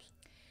friendships?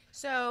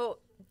 So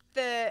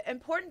the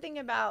important thing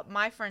about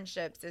my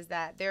friendships is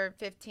that they're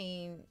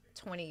 15,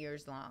 20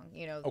 years long.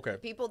 You know,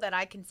 people that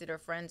I consider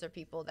friends are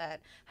people that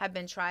have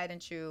been tried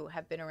and true,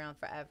 have been around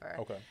forever.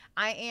 Okay.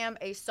 I am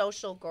a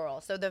social girl.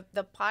 So the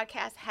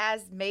podcast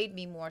has made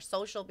me more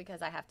social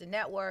because I have to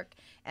network,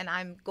 and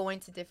I'm going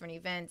to different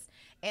events,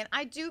 and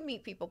I do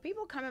meet people.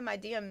 People come in my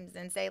DMs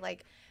and say,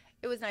 like,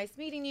 it was nice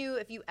meeting you.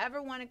 If you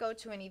ever want to go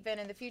to an event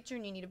in the future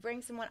and you need to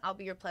bring someone, I'll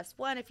be your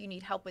 +1. If you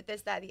need help with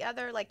this, that, the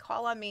other, like,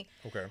 call on me.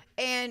 Okay.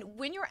 And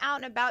when you're out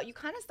and about, you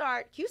kind of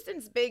start,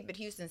 Houston's big, but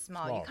Houston's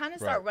small. You kind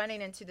of start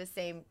running into the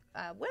same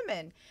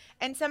women.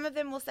 And some of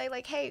them will say,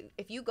 like, hey,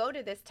 if you go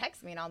to this,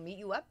 text me and I'll meet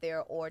you up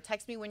there, or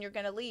text me when you're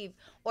going to leave.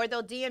 Or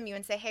they'll DM you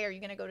and say, hey, are you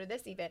going to go to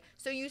this event?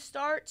 So you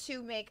start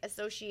to make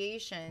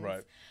associations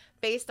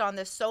based on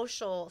the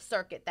social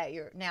circuit that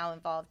you're now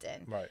involved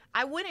in. Right.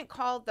 I wouldn't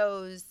call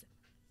those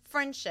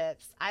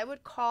friendships. I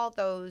would call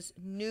those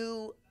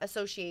new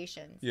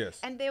associations. Yes.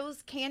 And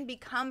those can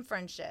become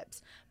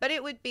friendships. But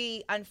it would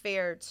be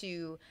unfair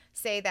to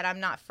say that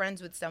I'm not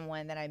friends with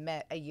someone that I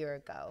met a year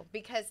ago,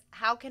 because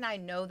how can I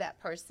know that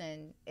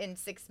person in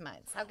 6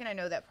 months? How can I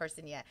know that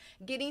person yet?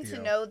 Getting to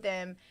know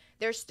them,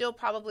 they're still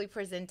probably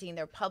presenting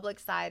their public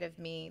side of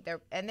me.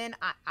 And then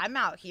I'm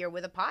out here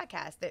with a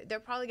podcast. They're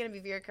probably going to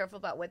be very careful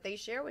about what they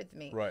share with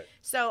me. Right.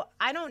 So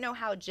I don't know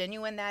how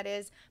genuine that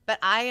is, but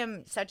I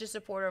am such a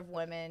supporter of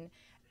women.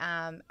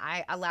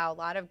 I allow a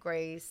lot of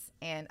grace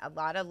and a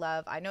lot of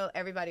love. I know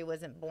everybody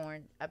wasn't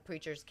born a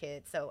preacher's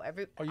kid, so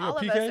all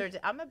of us are.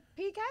 I'm a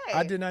PK.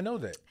 I did not know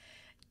that.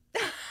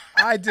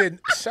 I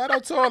did. Shout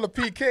out to all the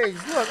PKs.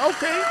 Look,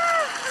 okay.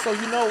 So,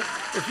 you know,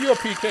 if you're a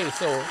PK,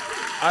 so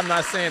I'm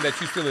not saying that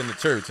you're still in the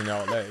church and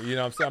all that. You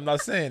know what I'm saying? I'm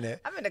not saying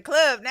that. I'm in the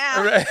club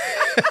now. Right.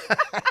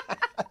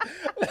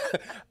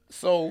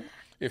 So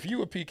if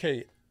you a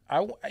PK,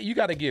 you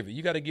got to give it.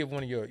 You got to give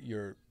one of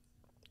your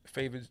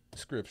favorite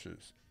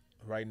scriptures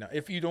right now.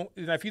 If you don't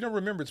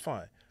remember, it's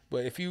fine.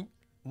 But if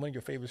one of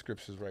your favorite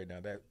scriptures right now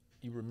that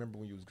you remember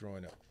when you was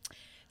growing up.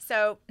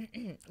 So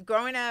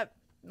growing up,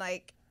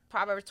 like,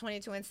 Proverbs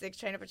 22:6,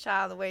 train up a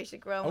child the way he should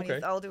grow. When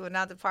he's older, will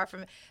not depart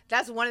from it.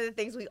 That's one of the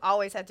things we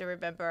always have to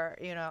remember,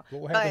 you know.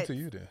 Well, what happened to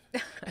you then?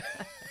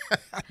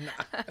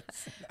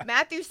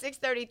 Matthew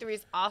 6:33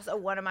 is also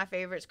one of my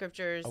favorite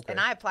scriptures,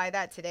 and I apply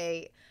that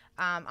today.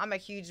 I'm a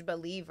huge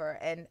believer,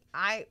 and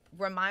I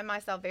remind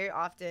myself very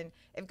often,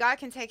 if God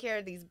can take care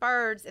of these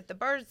birds, if the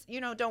birds, you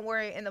know, don't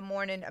worry in the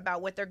morning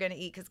about what they're going to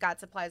eat because God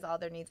supplies all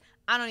their needs,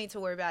 I don't need to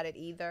worry about it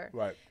either.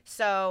 Right.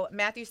 So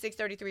Matthew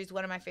 6:33 is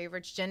one of my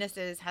favorites.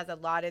 Genesis has a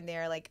lot in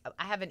there. Like,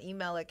 I have an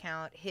email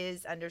account,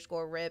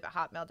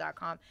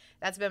 his_rib@hotmail.com.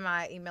 That's been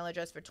my email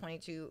address for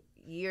 22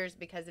 years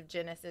because of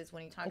Genesis,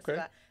 when he talks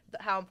about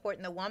how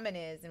important the woman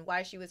is and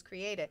why she was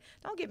created.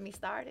 Don't get me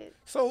started.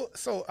 So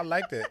I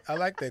like that. I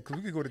like that, because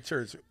we could go to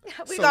church.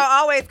 We gonna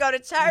always go to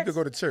church. We could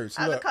go to church.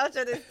 I'm the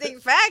culture of this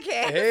big fat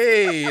cat.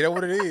 Hey, that's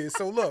what it is.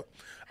 So look,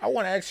 I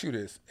want to ask you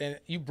this, and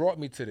you brought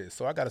me to this,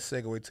 so I got to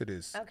segue to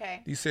this.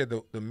 Okay. You said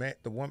the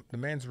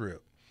man's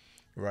rib,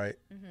 right?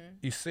 Mm-hmm.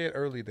 You said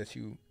earlier that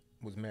you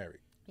was married.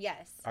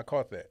 Yes. I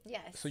caught that.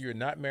 Yes. So you're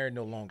not married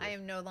no longer. I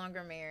am no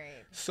longer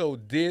married. So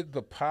did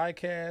the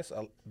podcast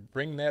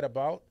bring that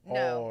about,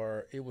 No.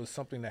 or it was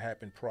something that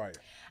happened prior?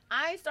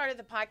 I started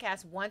the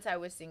podcast once I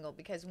was single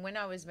because when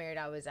I was married,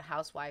 I was a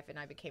housewife and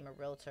I became a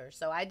realtor.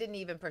 So I didn't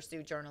even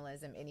pursue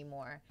journalism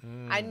anymore.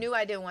 I knew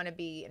I didn't want to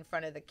be in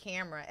front of the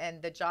camera,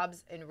 and the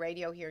jobs in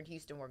radio here in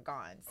Houston were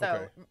gone.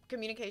 So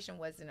communication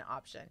wasn't an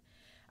option.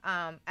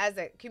 As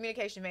a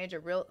communication manager,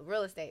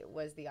 real estate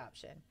was the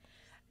option.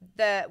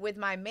 With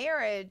my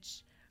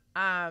marriage,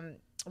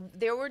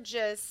 there were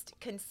just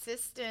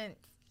consistent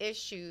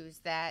issues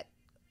that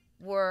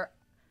were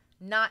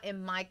not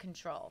in my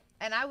control.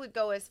 And I would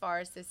go as far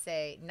as to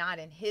say not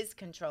in his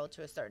control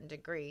to a certain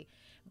degree.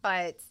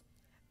 But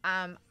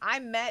I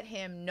met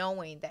him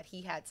knowing that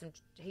he had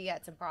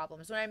some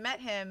problems. When I met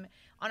him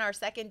on our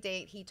second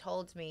date, he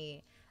told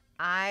me,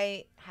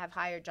 I have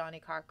hired Johnny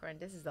Cochran.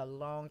 This is a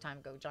long time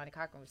ago. Johnny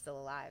Cochran was still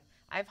alive.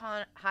 I've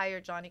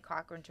hired Johnny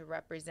Cochran to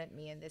represent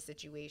me in this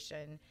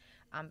situation.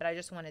 But I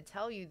just want to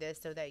tell you this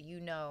so that you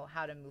know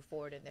how to move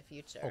forward in the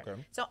future. Okay.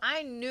 So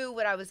I knew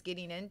what I was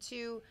getting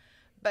into,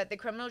 but the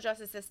criminal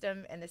justice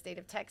system in the state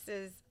of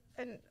Texas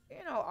and,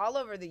 all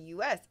over the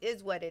U.S.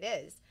 is what it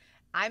is.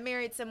 I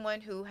married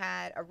someone who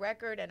had a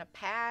record and a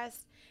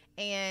past.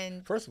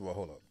 And first of all,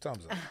 hold up.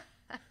 Thumbs up.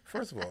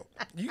 First of all,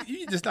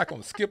 you just not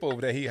going to skip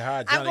over that he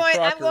hired Johnny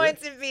Cochran. I'm going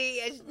to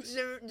be as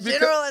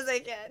general as I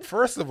can.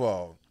 First of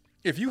all,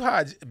 if you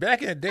hired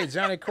back in the day,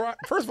 Johnny Cochran.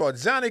 First of all,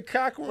 Johnny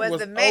Cochran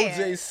was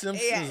O.J.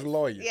 Simpson's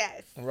lawyer.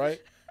 Yes. Right.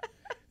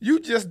 You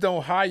just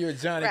don't hire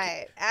Johnny.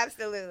 Right.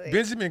 Absolutely.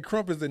 Benjamin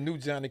Crump is the new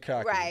Johnny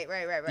Cochran.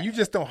 Right. You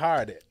just don't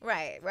hire that.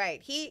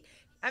 Right. He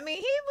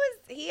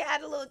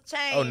had a little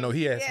change. Oh no,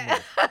 he had some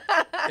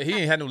money. He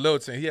ain't had no little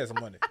change. He had some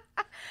money.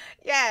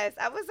 Yes,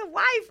 I was a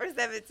wife for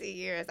 17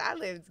 years. I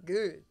lived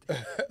good.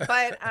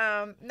 But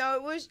no,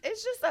 it's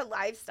just a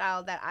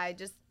lifestyle that I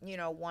just,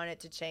 wanted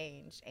to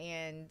change.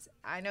 And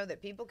I know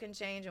that people can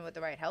change, and with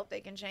the right help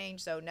they can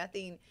change. So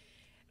nothing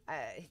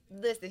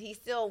listen, he's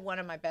still one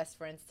of my best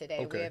friends today.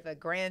 Okay. We have a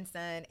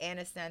grandson and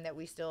a son that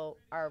we still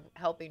are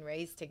helping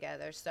raise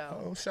together.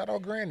 So shout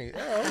out Granny.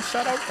 Oh,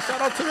 shout out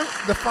to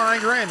the fine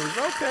grannies.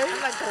 Okay.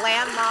 I'm a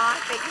grandma.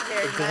 Thank you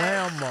very much.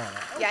 Grandma.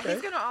 Okay. Yeah,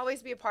 he's gonna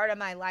always be a part of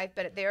my life,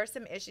 but there are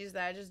some issues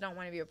that I just don't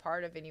want to be a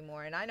part of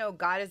anymore. And I know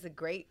God is a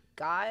great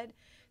God,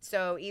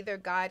 so either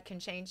God can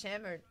change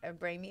him or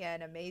bring me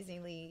an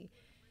amazing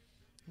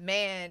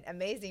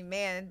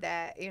man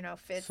that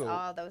fits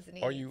all those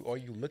needs. Are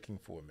you looking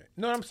for a man?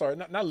 No, I'm sorry,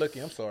 not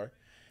looking. I'm sorry.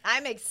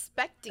 I'm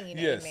expecting a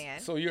man.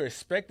 Yes. So you're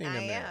expecting a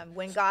man. I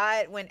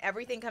am. When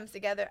everything comes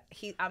together,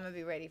 I'm gonna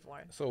be ready for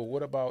him. So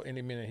what about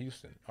any men in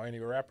Houston or any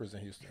rappers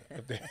in Houston?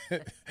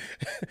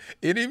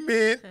 Any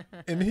men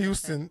in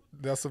Houston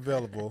that's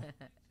available?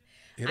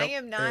 I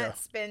am not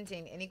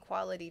spending any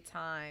quality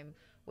time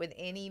with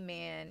any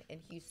man in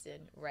Houston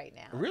right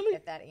now. Really?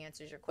 If that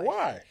answers your question.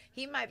 Why?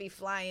 He might be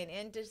flying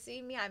in to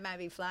see me. I might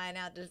be flying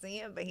out to see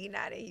him, but he's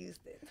not in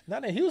Houston.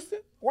 Not in Houston?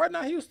 Why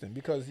not Houston?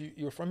 Because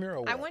you're from here or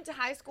what? I went to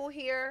high school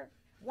here.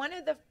 One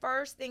of the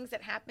first things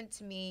that happened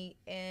to me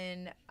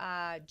in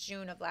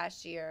June of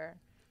last year,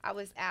 I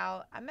was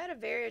out. I met a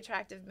very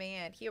attractive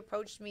man. He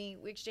approached me.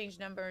 We exchanged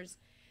numbers.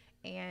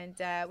 And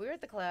we were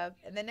at the club.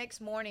 And the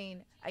next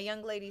morning, a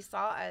young lady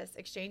saw us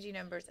exchanging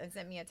numbers and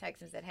sent me a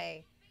text and said,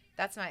 "Hey,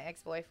 that's my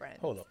ex-boyfriend."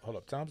 Hold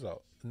up. Time's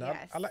out. No,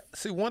 yes.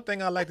 See, one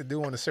thing I like to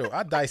do on the show,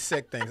 I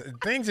dissect things.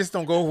 Things just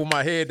don't go over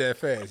my head that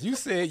fast. You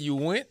said you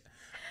went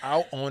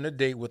out on a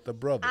date with a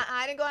brother.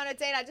 I didn't go on a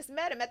date. I just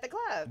met him at the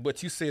club.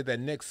 But you said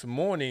that next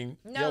morning,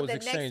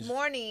 next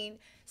morning.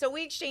 So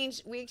we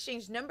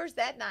exchanged numbers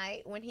that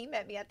night when he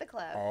met me at the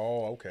club.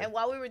 Oh, okay. And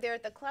while we were there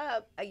at the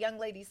club, a young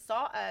lady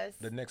saw us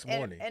the next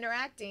morning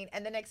interacting,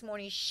 and the next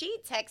morning she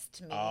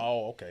texted me.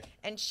 Oh, okay.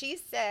 And she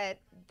said,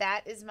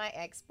 "That is my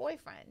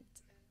ex-boyfriend."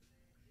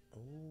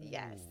 Ooh,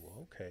 yes.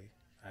 Okay.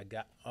 I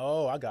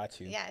got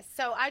you. Yes.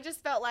 So I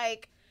just felt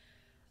like,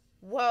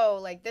 whoa,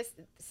 like this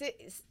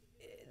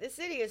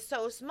city is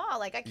so small.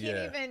 Like I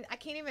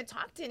can't even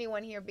talk to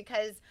anyone here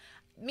because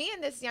me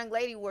and this young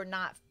lady were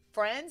not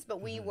friends,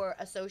 but we were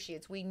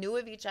associates. We knew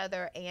of each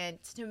other,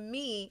 and to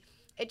me,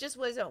 it just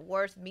wasn't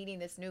worth meeting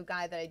this new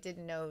guy that I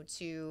didn't know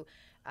to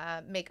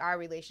make our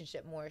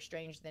relationship more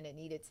estranged than it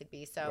needed to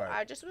be. So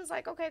I just was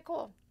like, okay,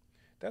 cool.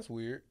 That's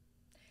weird.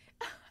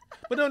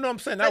 But no, I'm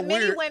saying not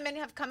weird. Many women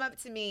have come up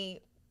to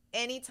me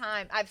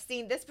anytime I've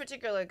seen this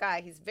particular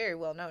guy. He's very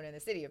well known in the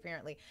city,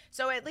 apparently.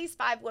 So at least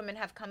 5 women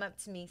have come up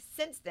to me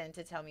since then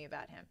to tell me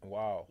about him.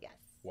 Wow. Yes.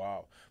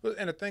 Wow.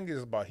 And the thing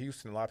is about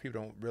Houston, a lot of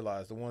people don't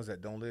realize, the ones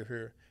that don't live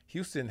here,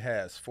 Houston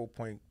has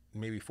 4.8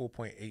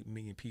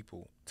 million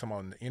people, talking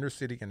about in the inner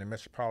city and the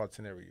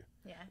metropolitan area.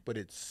 Yeah. But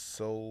it's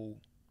so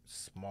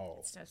small.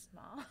 It's so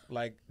small.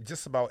 Like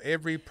just about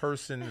every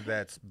person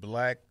that's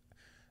black,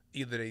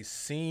 either they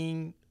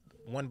seen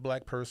one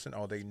black person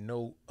or they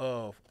know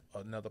of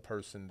another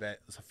person that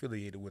is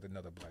affiliated with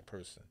another black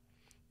person.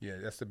 Yeah,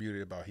 that's the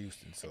beauty about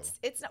Houston. So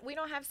It's not, we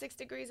don't have 6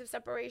 degrees of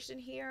separation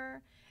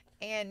here.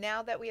 And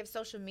now that we have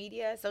social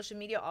media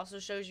also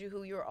shows you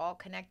who you're all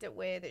connected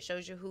with. It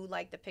shows you who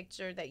liked the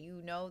picture that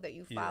you know that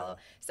you follow.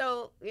 Yeah.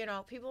 So,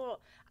 people,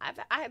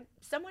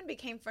 someone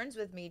became friends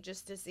with me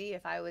just to see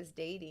if I was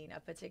dating a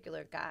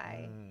particular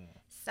guy.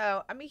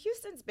 So, I mean,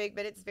 Houston's big,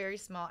 but it's very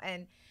small.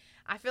 And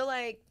I feel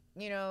like,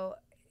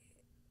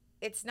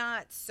 it's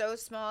not so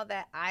small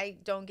that I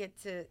don't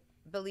get to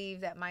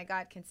believe that my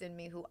God can send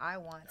me who I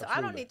want. So I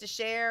don't need to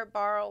share,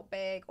 borrow,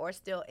 beg, or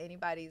steal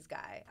anybody's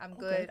guy. I'm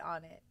good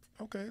on it.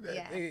 Okay.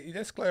 You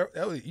just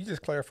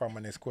clarified my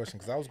next question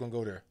because I was going to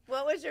go there.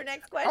 What was your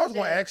next question? I was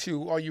going to ask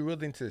you, are you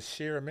willing to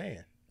share a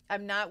man?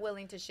 I'm not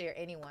willing to share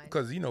anyone.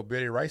 Because,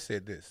 Betty Rice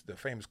said this, the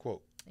famous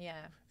quote.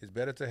 Yeah. It's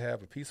better to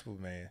have a peaceful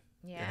man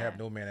than have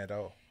no man at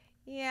all.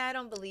 Yeah, I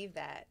don't believe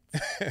that.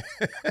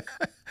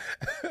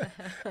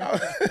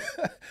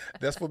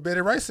 That's what Betty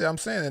Rice said. I'm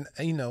saying,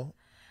 and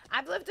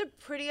I've lived a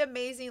pretty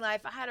amazing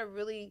life. I had a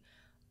really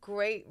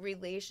great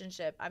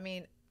relationship. I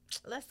mean,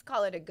 let's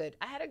call it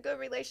I had a good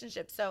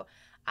relationship. So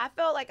I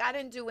felt like I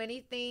didn't do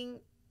anything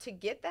to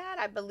get that.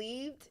 I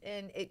believed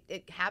and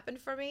it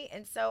happened for me.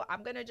 And so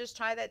I'm going to just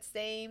try that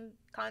same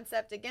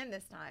concept again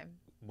this time.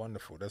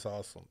 Wonderful. That's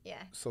awesome.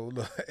 Yeah. So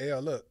look,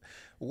 Elle,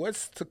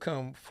 what's to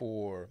come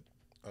for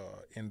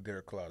In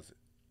Their Closet?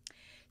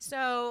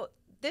 So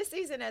this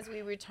season, as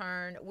we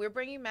return, we're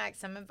bringing back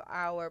some of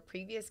our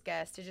previous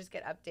guests to just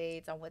get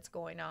updates on what's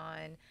going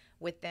on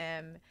with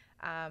them,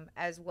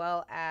 as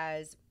well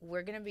as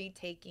we're going to be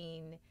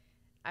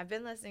I've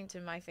been listening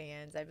to my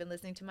fans. I've been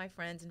listening to my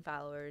friends and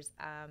followers.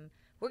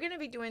 We're going to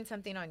be doing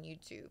something on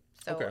YouTube.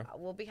 So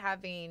we'll be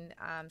having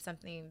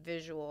something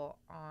visual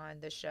on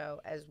the show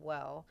as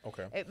well.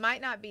 Okay. It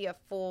might not be a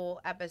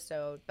full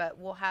episode, but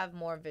we'll have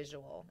more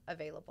visual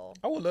available.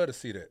 I would love to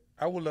see that.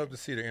 I would love to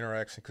see the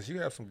interaction because you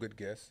have some good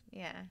guests.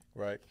 Yeah.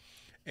 Right.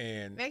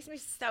 And makes me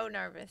so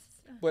nervous.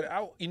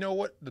 But you know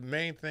what? The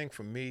main thing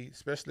for me,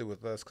 especially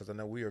with us, because I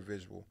know we are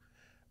visual,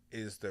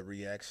 is the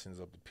reactions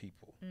of the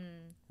people.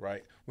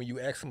 Right? When you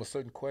ask them a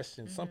certain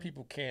question, some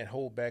people can't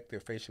hold back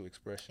their facial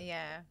expression.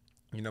 Yeah.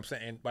 You know what I'm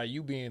saying? And by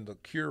you being the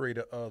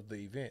curator of the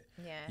event,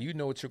 you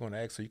know what you're going to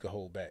ask, so you can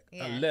hold back.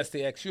 Yeah. Unless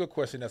they ask you a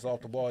question that's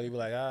off the ball, you be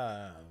like,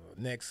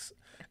 next.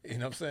 You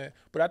know what I'm saying?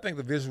 But I think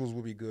the visuals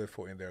will be good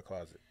for In Their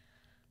Closet.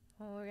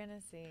 Well, we're going to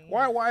see.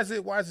 Why is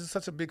it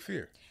such a big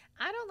fear?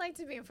 I don't like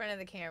to be in front of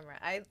the camera.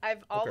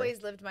 I've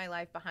always lived my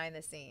life behind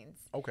the scenes.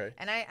 Okay.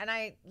 And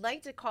I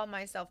like to call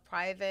myself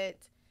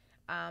private.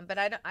 But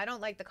I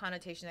don't like the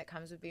connotation that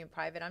comes with being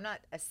private. I'm not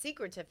a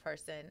secretive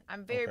person.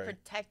 I'm very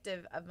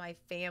protective of my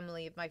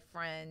family, of my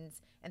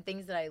friends, and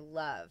things that I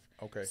love.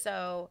 Okay.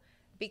 So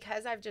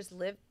because I've just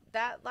lived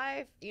that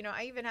life,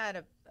 I even had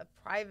a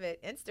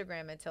private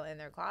Instagram until In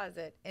Their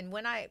Closet. And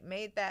when I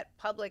made that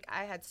public,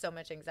 I had so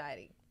much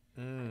anxiety.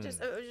 I'm just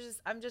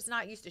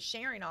not used to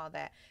sharing all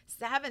that.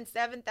 Having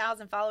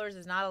 7,000 followers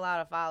is not a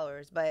lot of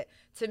followers, but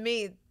to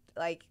me,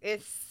 like,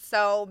 it's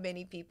so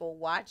many people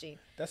watching.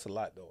 That's a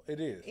lot, though. It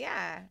is.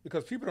 Yeah.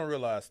 Because people don't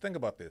realize, think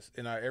about this,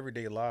 in our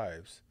everyday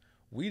lives,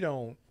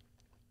 I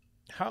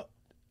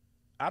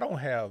don't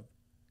have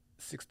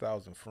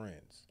 6,000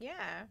 friends.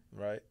 Yeah.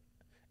 Right?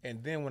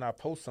 And then when I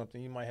post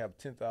something, you might have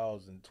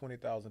 10,000,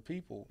 20,000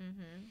 people.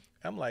 Mm-hmm.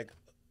 I'm like,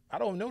 I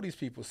don't know these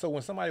people. So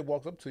when somebody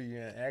walks up to you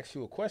and asks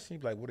you a question,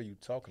 you're like, what are you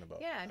talking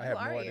about? Yeah, and I who have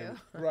no are idea.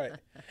 you? Right.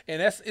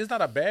 And it's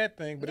not a bad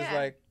thing, but it's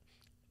like,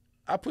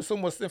 I put so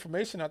much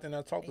information out there and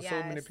I talk to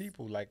so many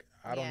people. Like,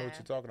 I don't know what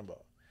you're talking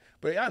about.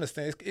 But I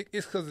understand.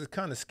 It's because it's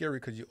kind of scary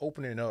because you're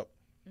opening up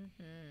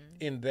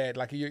in that,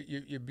 like you're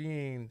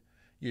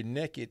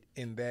naked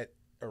in that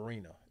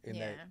arena, in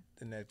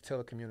that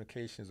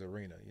telecommunications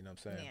arena. You know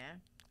what I'm saying? Yeah.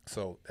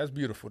 So that's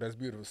beautiful. That's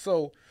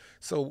beautiful.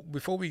 So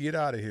before we get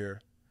out of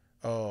here,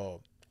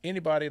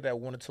 anybody that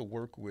wanted to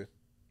work with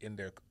in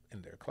their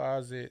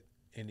closet,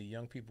 any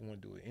young people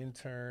want to do an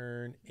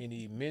intern,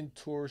 any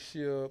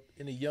mentorship,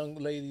 any young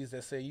ladies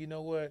that say, you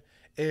know what,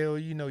 Elle,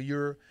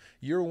 you're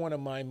one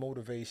of my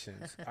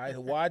motivations. I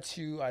watch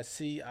you, I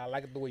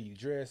like the way you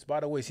dress.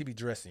 By the way, she be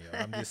dressing,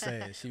 y'all. I'm just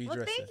saying, she be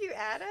dressing. Well, thank you,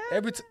 Adam.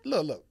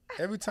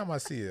 Every time I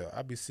see her,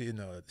 I be seeing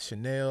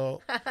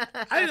Chanel.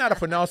 I didn't know how to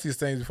pronounce these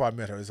things before I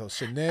met her. So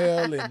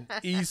Chanel and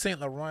Yves Saint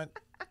Laurent.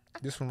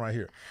 This one right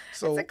here.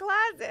 So it's a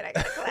closet. I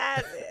got a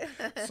closet.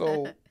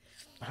 So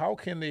how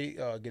can they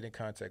get in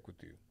contact with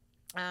you?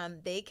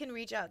 They can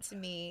reach out to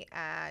me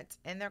at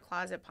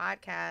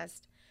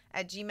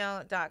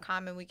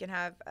intheirclosetpodcast@gmail.com, and we can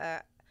have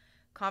a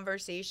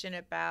conversation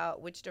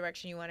about which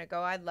direction you want to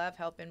go. I love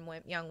helping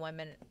young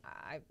women.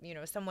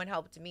 Someone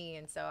helped me,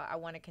 and so I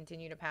want to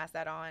continue to pass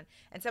that on.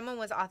 And someone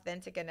was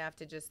authentic enough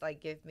to just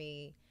give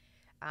me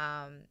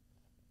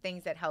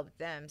things that helped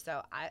them.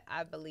 So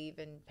I believe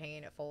in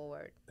paying it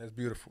forward. That's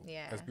beautiful.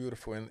 Yeah. That's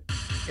beautiful. And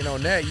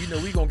on that,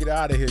 we going to get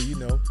out of here,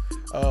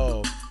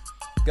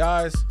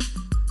 guys,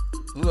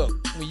 look,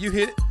 when you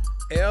hit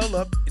Elle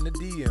up in the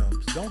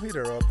DMs, don't hit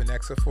her up and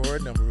ask her for her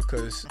number if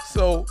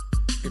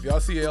y'all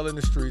see Elle in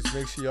the streets,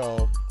 make sure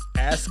y'all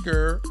ask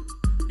her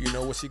You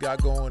know what she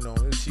got going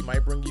on. She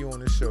might bring you on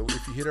the show.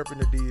 If you hit her up in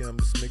the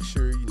DMs, make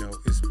sure you know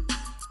it's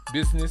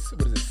business.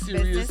 What is it?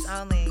 Serious Business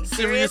only.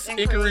 Serious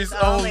inquiries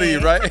only,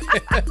 right?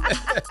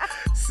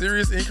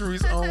 Serious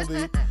inquiries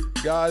only.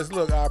 Guys,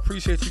 look, I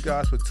appreciate you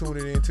guys for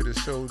tuning in to the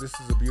show. This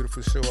is a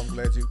beautiful show.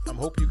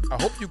 I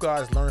hope you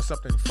guys learned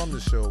something from the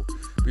show.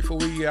 Before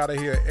we get out of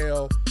here,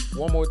 Elle,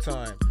 one more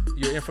time,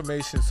 your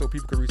information so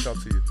people can reach out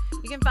to you.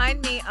 You can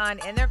find me on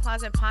In Their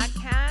Closet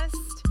Podcast.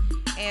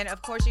 And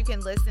of course, you can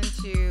listen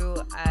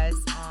to us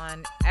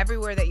on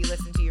everywhere that you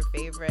listen to your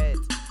favorite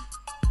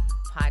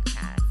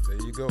podcast.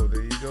 There you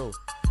go.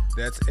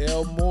 That's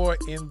Elle Moore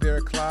In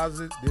Their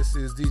Closet. This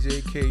is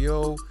DJ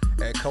KO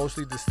at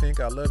Culturally Distinct.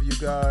 I love you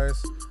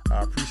guys.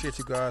 I appreciate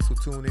you guys who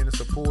tune in and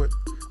support.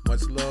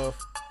 Much love.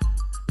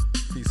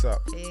 Peace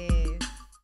out. Peace.